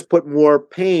 well, just put more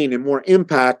pain and more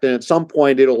impact, and at some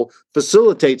point it'll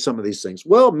facilitate some of these things.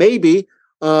 Well, maybe.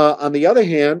 On the other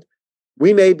hand,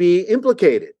 we may be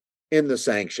implicated in the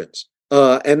sanctions,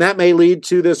 and that may lead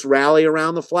to this rally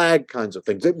around the flag kinds of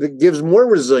things. It gives more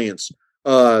resilience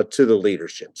to the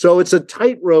leadership. So it's a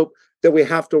tightrope that we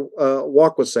have to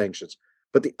walk with sanctions.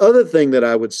 But the other thing that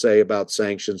I would say about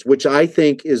sanctions, which I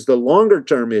think is the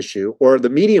longer-term issue or the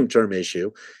medium-term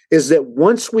issue, is that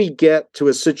once we get to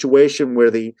a situation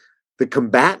where the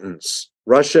combatants,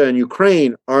 Russia and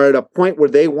Ukraine, are at a point where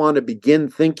they want to begin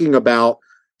thinking about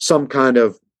some kind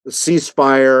of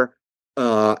ceasefire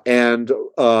and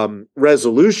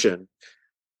resolution,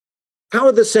 how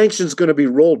are the sanctions going to be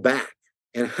rolled back?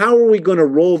 And how are we going to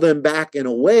roll them back in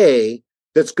a way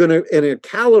that's going to, in a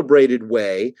calibrated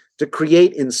way, to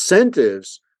create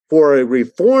incentives for a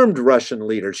reformed Russian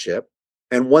leadership,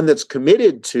 and one that's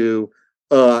committed to,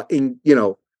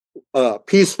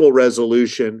 peaceful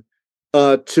resolution,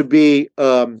 to be,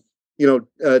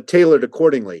 tailored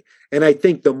accordingly. And I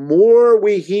think the more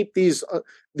we heap these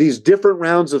different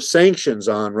rounds of sanctions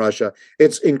on Russia,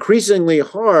 it's increasingly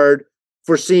hard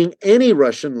for seeing any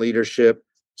Russian leadership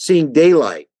seeing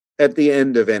daylight at the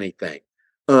end of anything.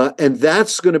 And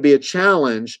that's going to be a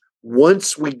challenge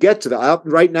once we get to that.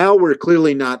 Right now, we're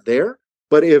clearly not there.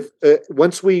 But if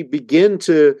once we begin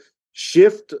to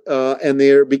shift and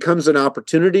there becomes an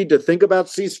opportunity to think about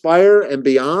ceasefire and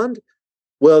beyond,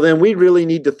 well, then we really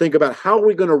need to think about how are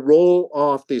we going to roll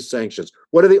off these sanctions?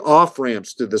 What are the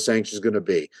off-ramps to the sanctions going to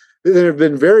be? There have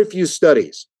been very few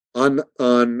studies on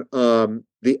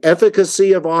the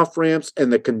efficacy of off-ramps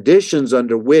and the conditions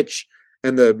under which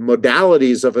and the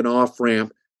modalities of an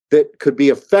off-ramp that could be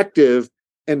effective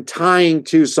and tying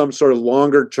to some sort of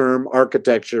longer-term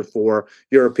architecture for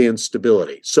European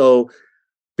stability. So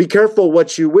be careful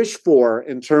what you wish for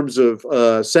in terms of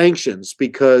sanctions,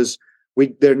 because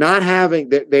they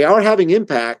are having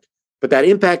impact, but that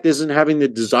impact isn't having the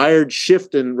desired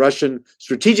shift in Russian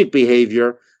strategic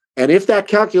behavior. And if that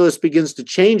calculus begins to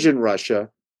change in Russia,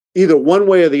 either one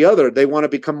way or the other, they want to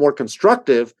become more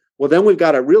constructive, well, then we've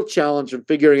got a real challenge in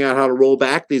figuring out how to roll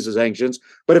back these sanctions.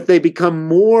 But if they become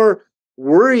more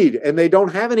worried and they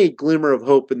don't have any glimmer of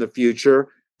hope in the future,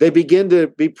 they begin to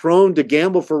be prone to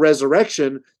gamble for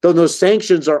resurrection, though those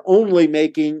sanctions are only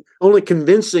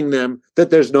convincing them that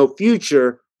there's no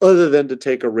future other than to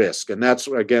take a risk. And that's,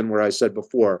 again, where I said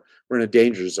before, we're in a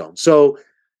danger zone. So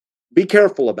be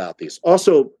careful about these.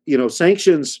 Also,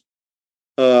 sanctions,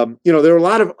 there are a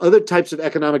lot of other types of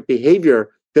economic behavior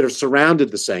that have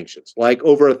surrounded the sanctions, like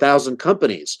over 1,000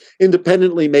 companies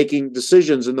independently making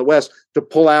decisions in the West to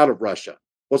pull out of Russia.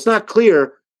 Well, it's not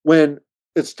clear when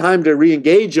it's time to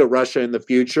re-engage Russia in the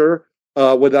future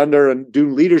with under a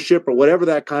new leadership or whatever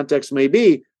that context may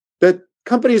be, that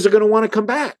companies are going to want to come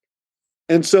back.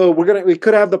 And so we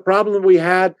could have the problem that we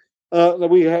had that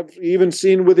we have even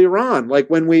seen with Iran. Like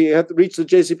when we had to reach the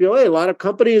JCPOA, a lot of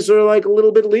companies are like a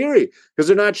little bit leery because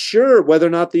they're not sure whether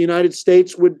or not the United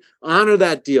States would honor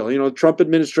that deal. The Trump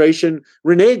administration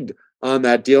reneged on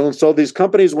that deal. And so these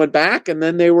companies went back, and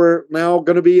then they were now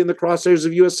going to be in the crosshairs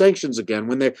of U.S. sanctions again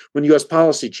when U.S.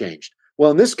 policy changed. Well,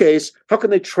 in this case, how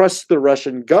can they trust the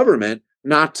Russian government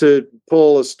not to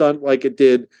pull a stunt like it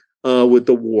did with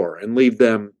the war and leave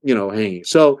them, hanging?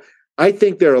 So I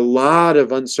think there are a lot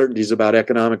of uncertainties about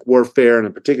economic warfare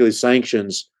and particularly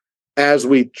sanctions as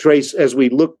we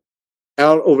look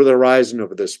out over the horizon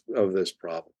of this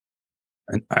problem.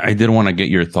 And I did want to get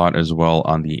your thought as well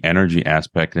on the energy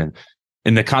aspect, and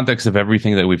in the context of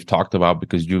everything that we've talked about,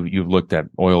 because you've looked at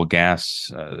oil, gas,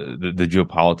 the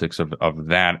geopolitics of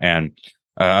that, and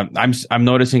I'm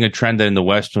noticing a trend that in the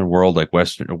Western world, like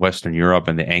Western Europe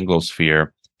and the Anglosphere,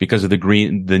 because of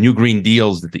the new green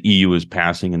deals that the EU is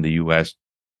passing in the US,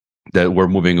 that we're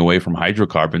moving away from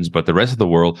hydrocarbons. But the rest of the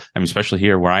world, especially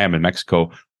here where I am in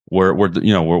Mexico,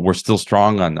 we're still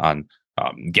strong on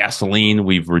gasoline.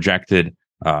 We've rejected,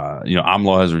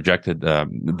 AMLO has rejected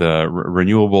the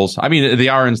renewables. I mean, they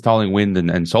are installing wind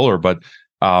and solar, but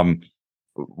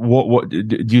what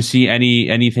do you see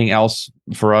anything else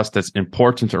for us that's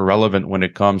important or relevant when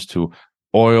it comes to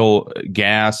oil,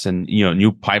 gas, and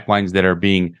new pipelines that are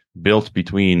being built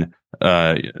between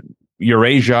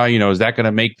Eurasia? Is that going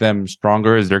to make them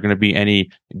stronger? Is there going to be any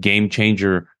game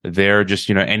changer there? Just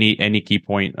any key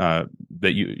point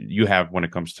that you have when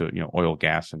it comes to oil,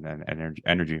 gas, and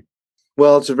energy.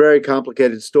 Well, it's a very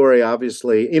complicated story.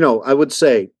 Obviously, I would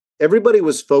say everybody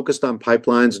was focused on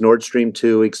pipelines, Nord Stream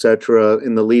 2, et cetera,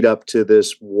 in the lead up to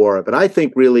this war. But I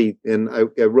think really, and I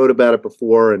wrote about it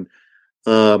before, and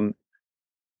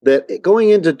that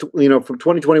going into, from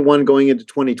 2021 going into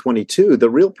 2022, the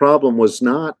real problem was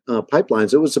not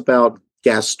pipelines. It was about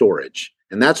gas storage.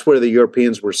 And that's where the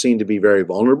Europeans were seen to be very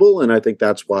vulnerable. And I think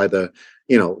that's why that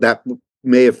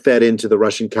may have fed into the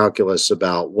Russian calculus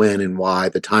about when and why,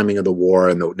 the timing of the war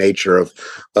and the nature of,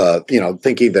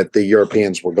 thinking that the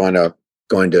Europeans were going to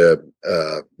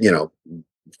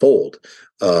fold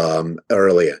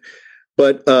earlier.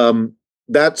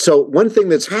 But so one thing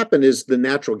that's happened is the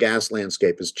natural gas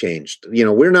landscape has changed.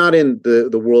 We're not in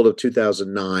the world of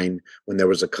 2009 when there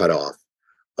was a cutoff.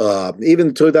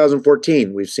 Even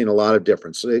 2014, we've seen a lot of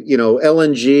difference.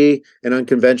 LNG and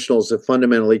unconventionals have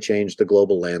fundamentally changed the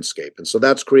global landscape. And so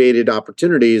that's created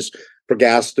opportunities for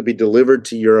gas to be delivered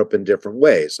to Europe in different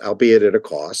ways, albeit at a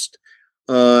cost.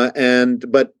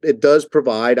 But it does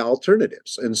provide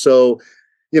alternatives. And so,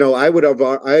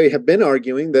 I have been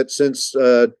arguing that since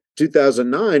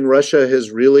 2009, Russia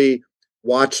has really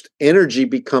watched energy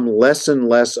become less and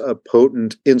less a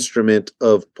potent instrument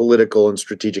of political and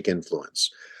strategic influence.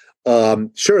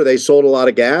 Sure, they sold a lot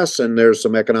of gas, and there's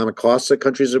some economic costs that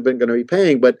countries have been going to be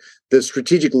paying, but the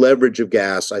strategic leverage of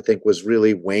gas, I think, was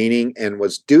really waning and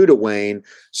was due to wane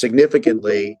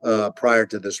significantly prior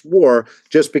to this war,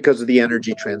 just because of the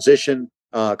energy transition,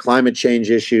 climate change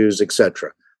issues, et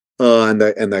cetera. And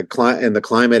the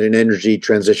climate and energy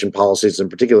transition policies, in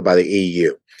particular by the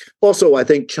EU. Also, I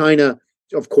think China,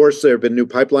 of course, there have been new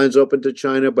pipelines open to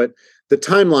China, but the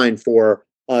timeline for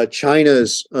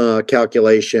China's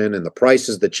calculation and the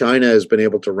prices that China has been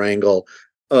able to wrangle,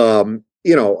 are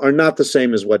not the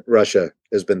same as what Russia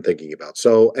has been thinking about.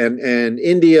 So, and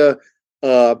India,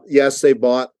 yes, they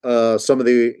bought some of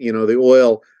the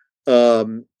oil,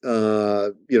 during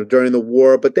the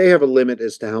war, but they have a limit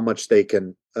as to how much they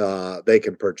can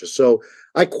purchase. So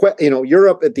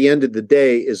Europe at the end of the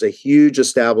day is a huge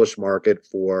established market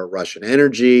for Russian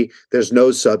energy. There's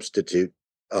no substitute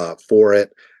for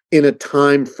it in a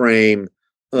time frame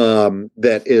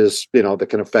that is, that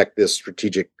can affect this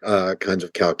strategic kinds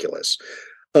of calculus.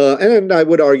 And I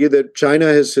would argue that China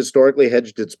has historically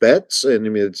hedged its bets, and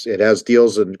it has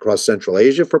deals across Central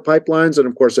Asia for pipelines, and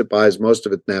of course it buys most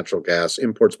of its natural gas,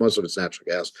 imports most of its natural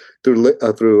gas through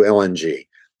LNG.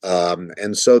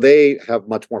 And so they have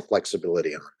much more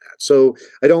flexibility on that. So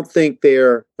I don't think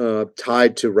they're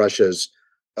tied to Russia's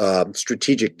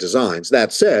strategic designs.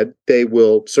 That said, they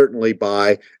will certainly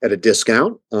buy at a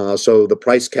discount. So the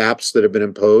price caps that have been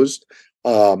imposed,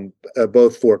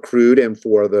 both for crude and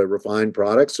for the refined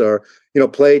products, are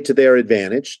play to their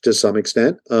advantage to some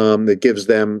extent. That gives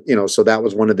them, so that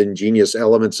was one of the ingenious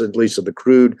elements, at least of the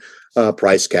crude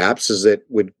price caps, is that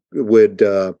would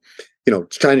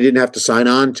China didn't have to sign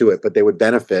on to it, but they would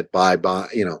benefit by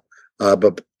buying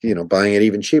it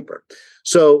even cheaper.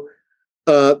 So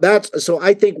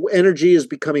I think energy is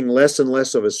becoming less and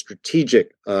less of a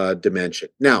strategic dimension.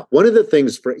 Now, one of the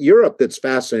things for Europe that's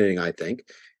fascinating, I think,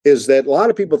 is that a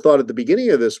lot of people thought at the beginning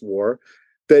of this war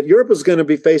that Europe was going to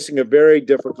be facing a very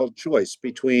difficult choice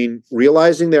between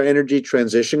realizing their energy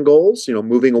transition goals,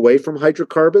 moving away from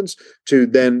hydrocarbons, to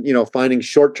then, finding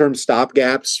short-term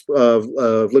stopgaps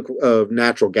of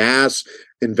natural gas,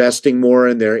 investing more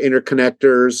in their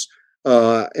interconnectors,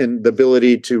 and the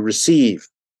ability to receive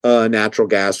natural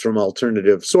gas from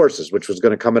alternative sources, which was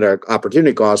going to come at an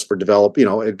opportunity cost for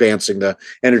advancing the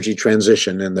energy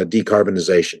transition and the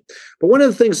decarbonization. But one of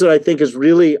the things that I think is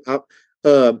really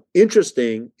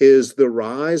interesting is the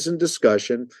rise in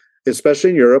discussion,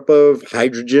 especially in Europe, of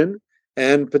hydrogen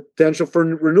and potential for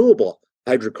renewable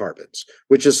hydrocarbons,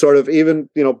 which is sort of even,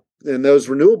 and those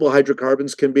renewable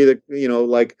hydrocarbons can be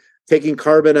like taking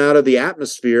carbon out of the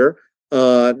atmosphere,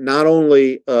 not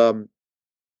only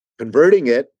converting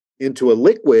it into a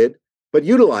liquid, but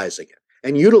utilizing it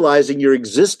and utilizing your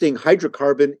existing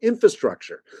hydrocarbon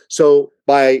infrastructure. So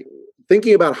by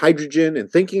thinking about hydrogen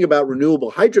and thinking about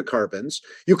renewable hydrocarbons,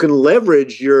 you can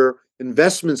leverage your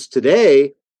investments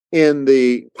today in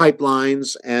the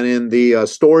pipelines and in the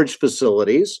storage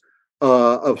facilities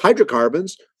of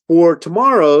hydrocarbons for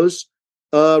tomorrow's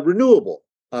renewable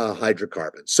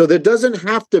hydrocarbons. So there doesn't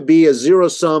have to be a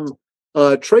zero-sum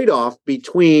trade-off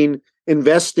between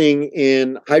investing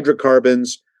in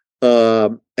hydrocarbons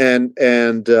and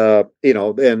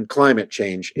climate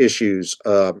change issues.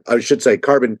 I should say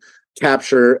carbon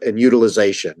capture and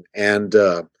utilization and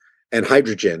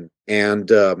hydrogen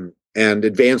and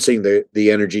advancing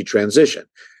the energy transition.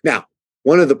 Now,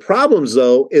 one of the problems,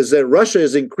 though, is that Russia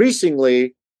is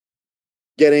increasingly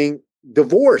getting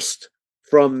divorced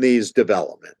from these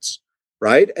developments,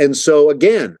 right? And so,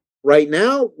 again, right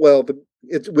now,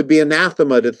 it would be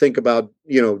anathema to think about,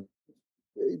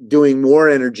 doing more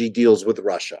energy deals with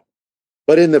Russia.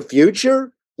 But in the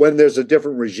future, when there's a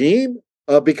different regime,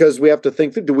 because we have to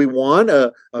think that, do we want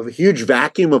a huge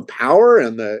vacuum of power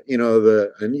in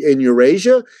in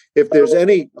Eurasia? If there's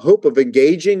any hope of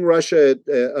engaging Russia,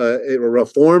 a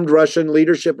reformed Russian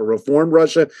leadership, a reformed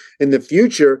Russia in the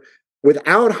future,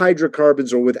 without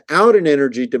hydrocarbons or without an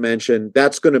energy dimension,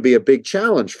 that's going to be a big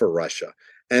challenge for Russia.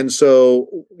 And so,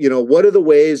 what are the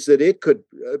ways that it could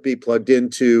be plugged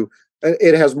into?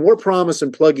 It has more promise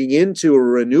in plugging into a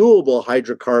renewable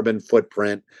hydrocarbon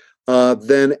footprint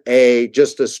than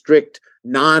just a strict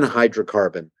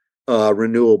non-hydrocarbon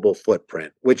renewable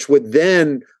footprint, which would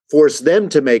then force them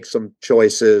to make some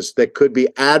choices that could be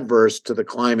adverse to the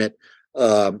climate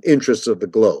interests of the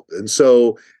globe. And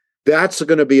so that's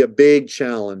going to be a big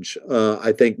challenge,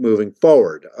 I think, moving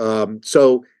forward.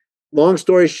 So long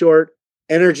story short,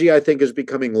 energy, I think, is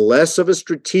becoming less of a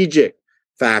strategic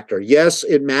factor. Yes,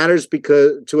 it matters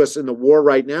to us in the war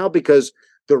right now because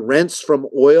the rents from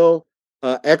oil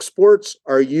exports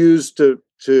are used to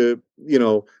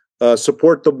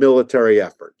support the military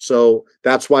effort. So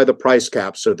that's why the price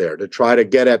caps are there, to try to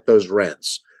get at those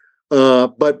rents.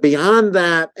 But beyond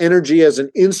that, energy as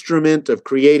an instrument of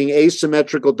creating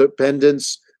asymmetrical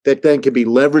dependence that then can be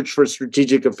leveraged for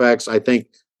strategic effects, I think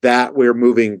that we're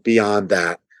moving beyond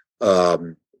that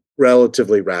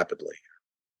relatively rapidly.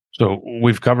 So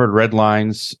we've covered red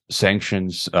lines,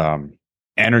 sanctions,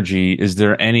 energy. Is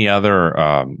there any other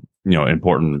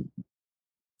important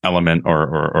element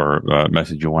or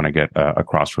message you want to get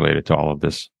across related to all of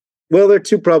this? Well, there are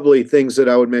two probably things that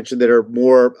I would mention that are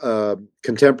more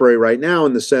contemporary right now,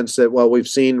 in the sense that, we've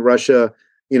seen Russia,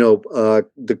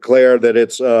 declare that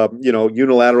it's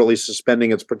unilaterally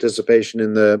suspending its participation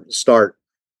in the START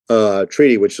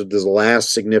treaty, which is the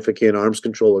last significant arms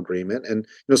control agreement. And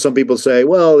some people say,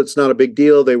 well, it's not a big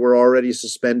deal. They were already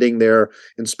suspending their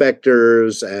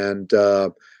inspectors,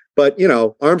 but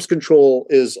arms control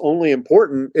is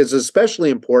especially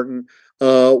important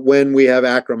when we have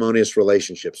acrimonious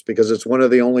relationships, because it's one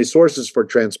of the only sources for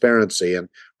transparency. And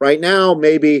right now,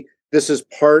 maybe this is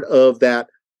part of that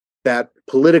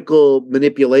political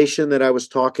manipulation that I was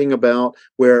talking about,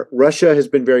 where Russia has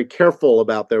been very careful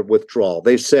about their withdrawal.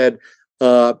 They've said,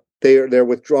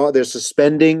 they're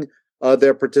suspending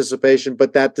their participation,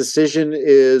 but that decision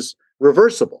is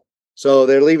reversible. So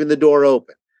they're leaving the door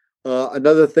open.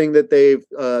 Another thing that they've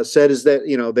said is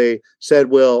that, they said,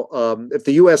 well, if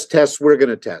the U.S. tests, we're going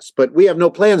to test, but we have no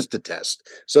plans to test.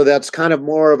 So that's kind of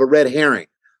more of a red herring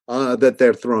that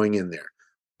they're throwing in there.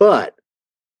 But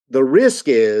the risk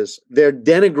is they're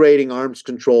denigrating arms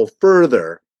control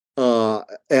further.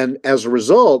 And as a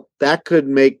result, that could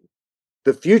make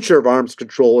the future of arms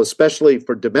control, especially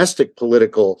for domestic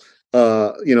political,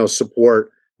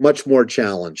 support, much more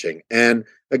challenging. And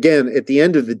again, at the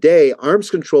end of the day, arms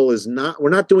control we're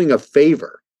not doing a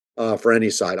favor for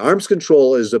any side. Arms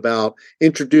control is about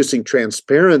introducing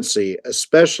transparency,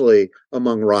 especially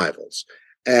among rivals,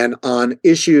 and on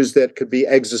issues that could be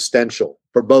existential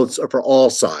for all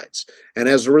sides. And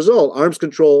as a result, arms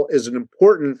control is an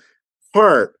important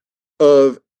part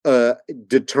of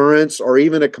deterrence or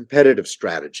even a competitive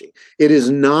strategy. It is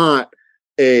not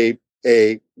a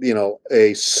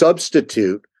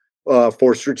substitute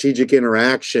for strategic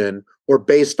interaction or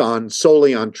based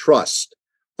solely on trust.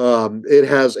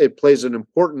 It plays an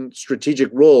important strategic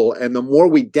role, and the more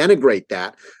we denigrate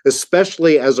that,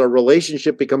 especially as our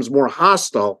relationship becomes more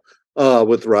hostile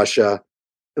with Russia,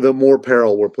 the more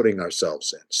peril we're putting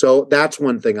ourselves in. So that's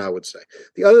one thing I would say.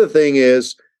 The other thing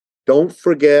is, don't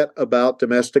forget about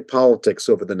domestic politics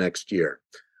over the next year.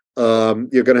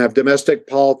 You're going to have domestic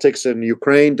politics in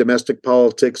Ukraine, domestic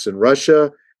politics in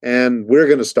Russia, and we're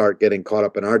going to start getting caught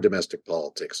up in our domestic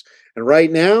politics. And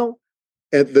right now,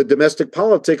 the domestic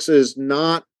politics is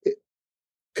not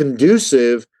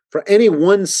conducive for any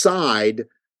one side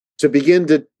to begin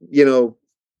to,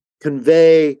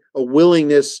 convey a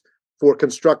willingness for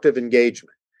constructive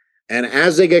engagement. And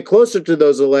as they get closer to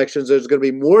those elections, there's going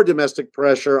to be more domestic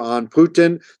pressure on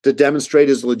Putin to demonstrate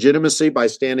his legitimacy by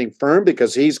standing firm,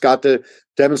 because he's got to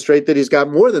demonstrate that he's got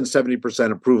more than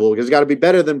 70% approval, because he's got to be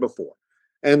better than before.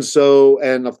 And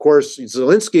of course,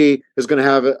 Zelensky is going to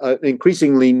have an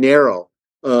increasingly narrow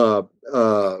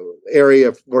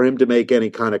area for him to make any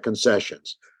kind of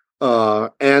concessions.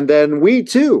 And then we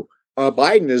too,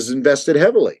 Biden has invested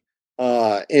heavily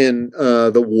in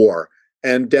the war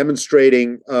and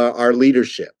demonstrating our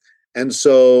leadership. And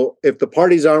so if the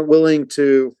parties aren't willing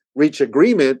to reach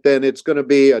agreement, then it's going to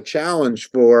be a challenge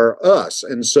for us.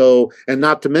 And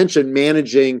not to mention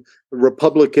managing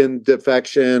Republican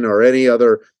defection or any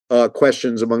other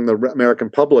questions among the American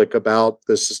public about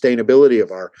the sustainability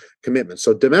of our commitment.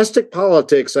 So domestic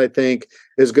politics, I think,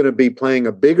 is going to be playing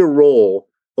a bigger role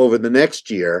over the next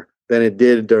year than it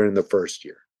did during the first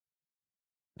year.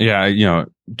 Yeah,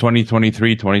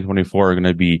 2023, 2024 are going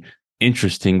to be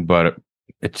interesting, but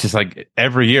it's just like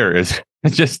every year is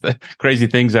it's just crazy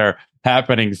things are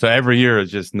happening. So every year is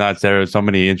just nuts. There are so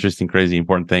many interesting, crazy,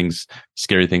 important things,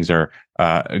 scary things are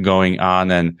going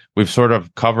on. And we've sort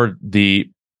of covered the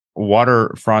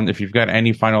waterfront. If you've got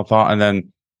any final thought, and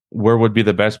then where would be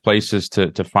the best places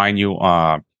to find you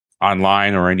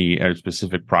online, or any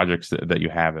specific projects that you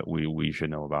have that we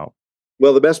should know about?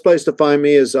 Well, the best place to find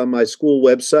me is on my school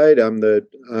website. I'm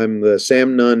the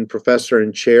Sam Nunn Professor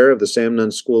and Chair of the Sam Nunn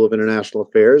School of International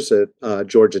Affairs at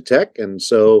Georgia Tech, and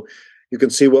so you can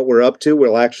see what we're up to.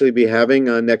 We'll actually be having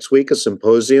next week a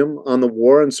symposium on the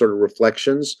war and sort of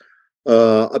reflections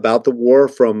about the war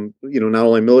from not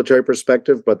only military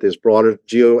perspective, but this broader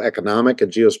geoeconomic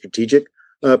and geostrategic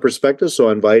perspective. So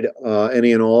I invite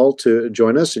any and all to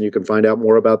join us, and you can find out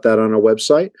more about that on our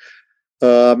website.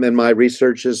 And my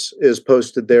research is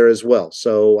posted there as well.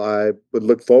 So I would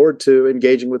look forward to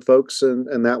engaging with folks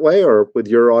in that way, or with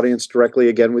your audience directly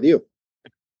again with you.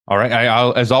 All right.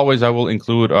 I'll, as always, I will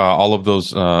include all of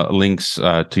those links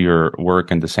to your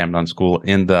work and the Sam Nunn School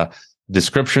in the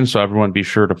description. So everyone be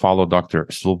sure to follow Dr.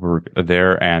 Stulberg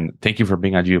there. And thank you for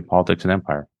being on Geopolitics and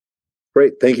Empire.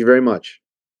 Great. Thank you very much.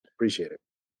 Appreciate it.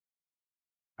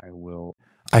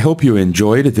 I hope you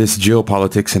enjoyed this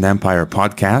Geopolitics and Empire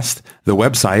podcast. The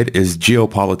website is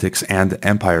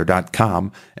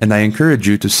geopoliticsandempire.com, and I encourage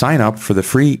you to sign up for the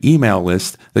free email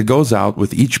list that goes out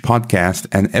with each podcast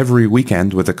and every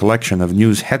weekend with a collection of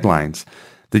news headlines.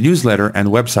 The newsletter and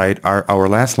website are our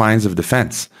last lines of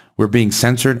defense. We're being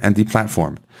censored and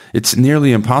deplatformed. It's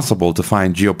nearly impossible to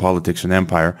find Geopolitics and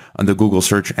Empire on the Google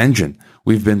search engine.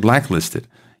 We've been blacklisted.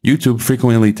 YouTube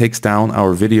frequently takes down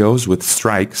our videos with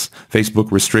strikes.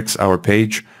 Facebook restricts our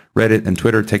page. Reddit and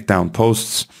Twitter take down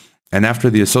posts. And after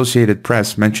the Associated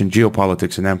Press mentioned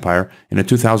Geopolitics and Empire in a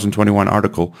 2021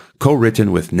 article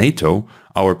co-written with NATO,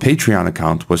 our Patreon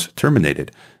account was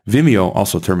terminated. Vimeo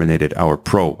also terminated our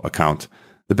Pro account.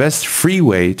 The best free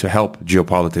way to help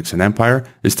Geopolitics and Empire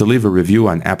is to leave a review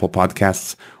on Apple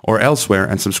Podcasts or elsewhere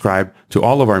and subscribe to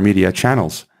all of our media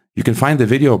channels. You can find the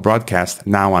video broadcast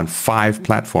now on 5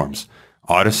 platforms: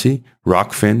 Odyssey,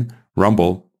 Rockfin,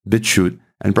 Rumble, BitChute,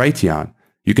 and Brighteon.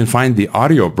 You can find the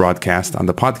audio broadcast on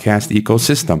the podcast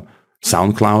ecosystem: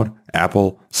 SoundCloud,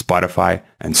 Apple, Spotify,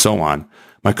 and so on.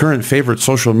 My current favorite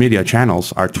social media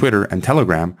channels are Twitter and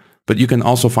Telegram, but you can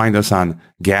also find us on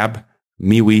Gab,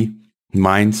 MeWe,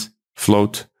 Minds,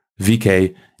 Float,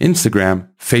 VK, Instagram,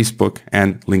 Facebook,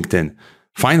 and LinkedIn.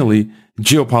 Finally,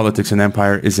 Geopolitics and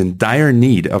Empire is in dire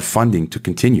need of funding to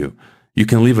continue. You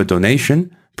can leave a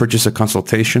donation, purchase a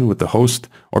consultation with the host,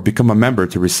 or become a member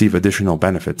to receive additional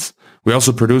benefits. We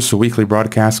also produce a weekly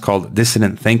broadcast called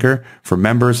Dissident Thinker for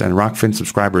members and Rockfin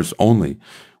subscribers only.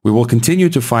 We will continue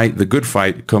to fight the good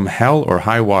fight come hell or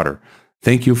high water.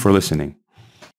 Thank you for listening.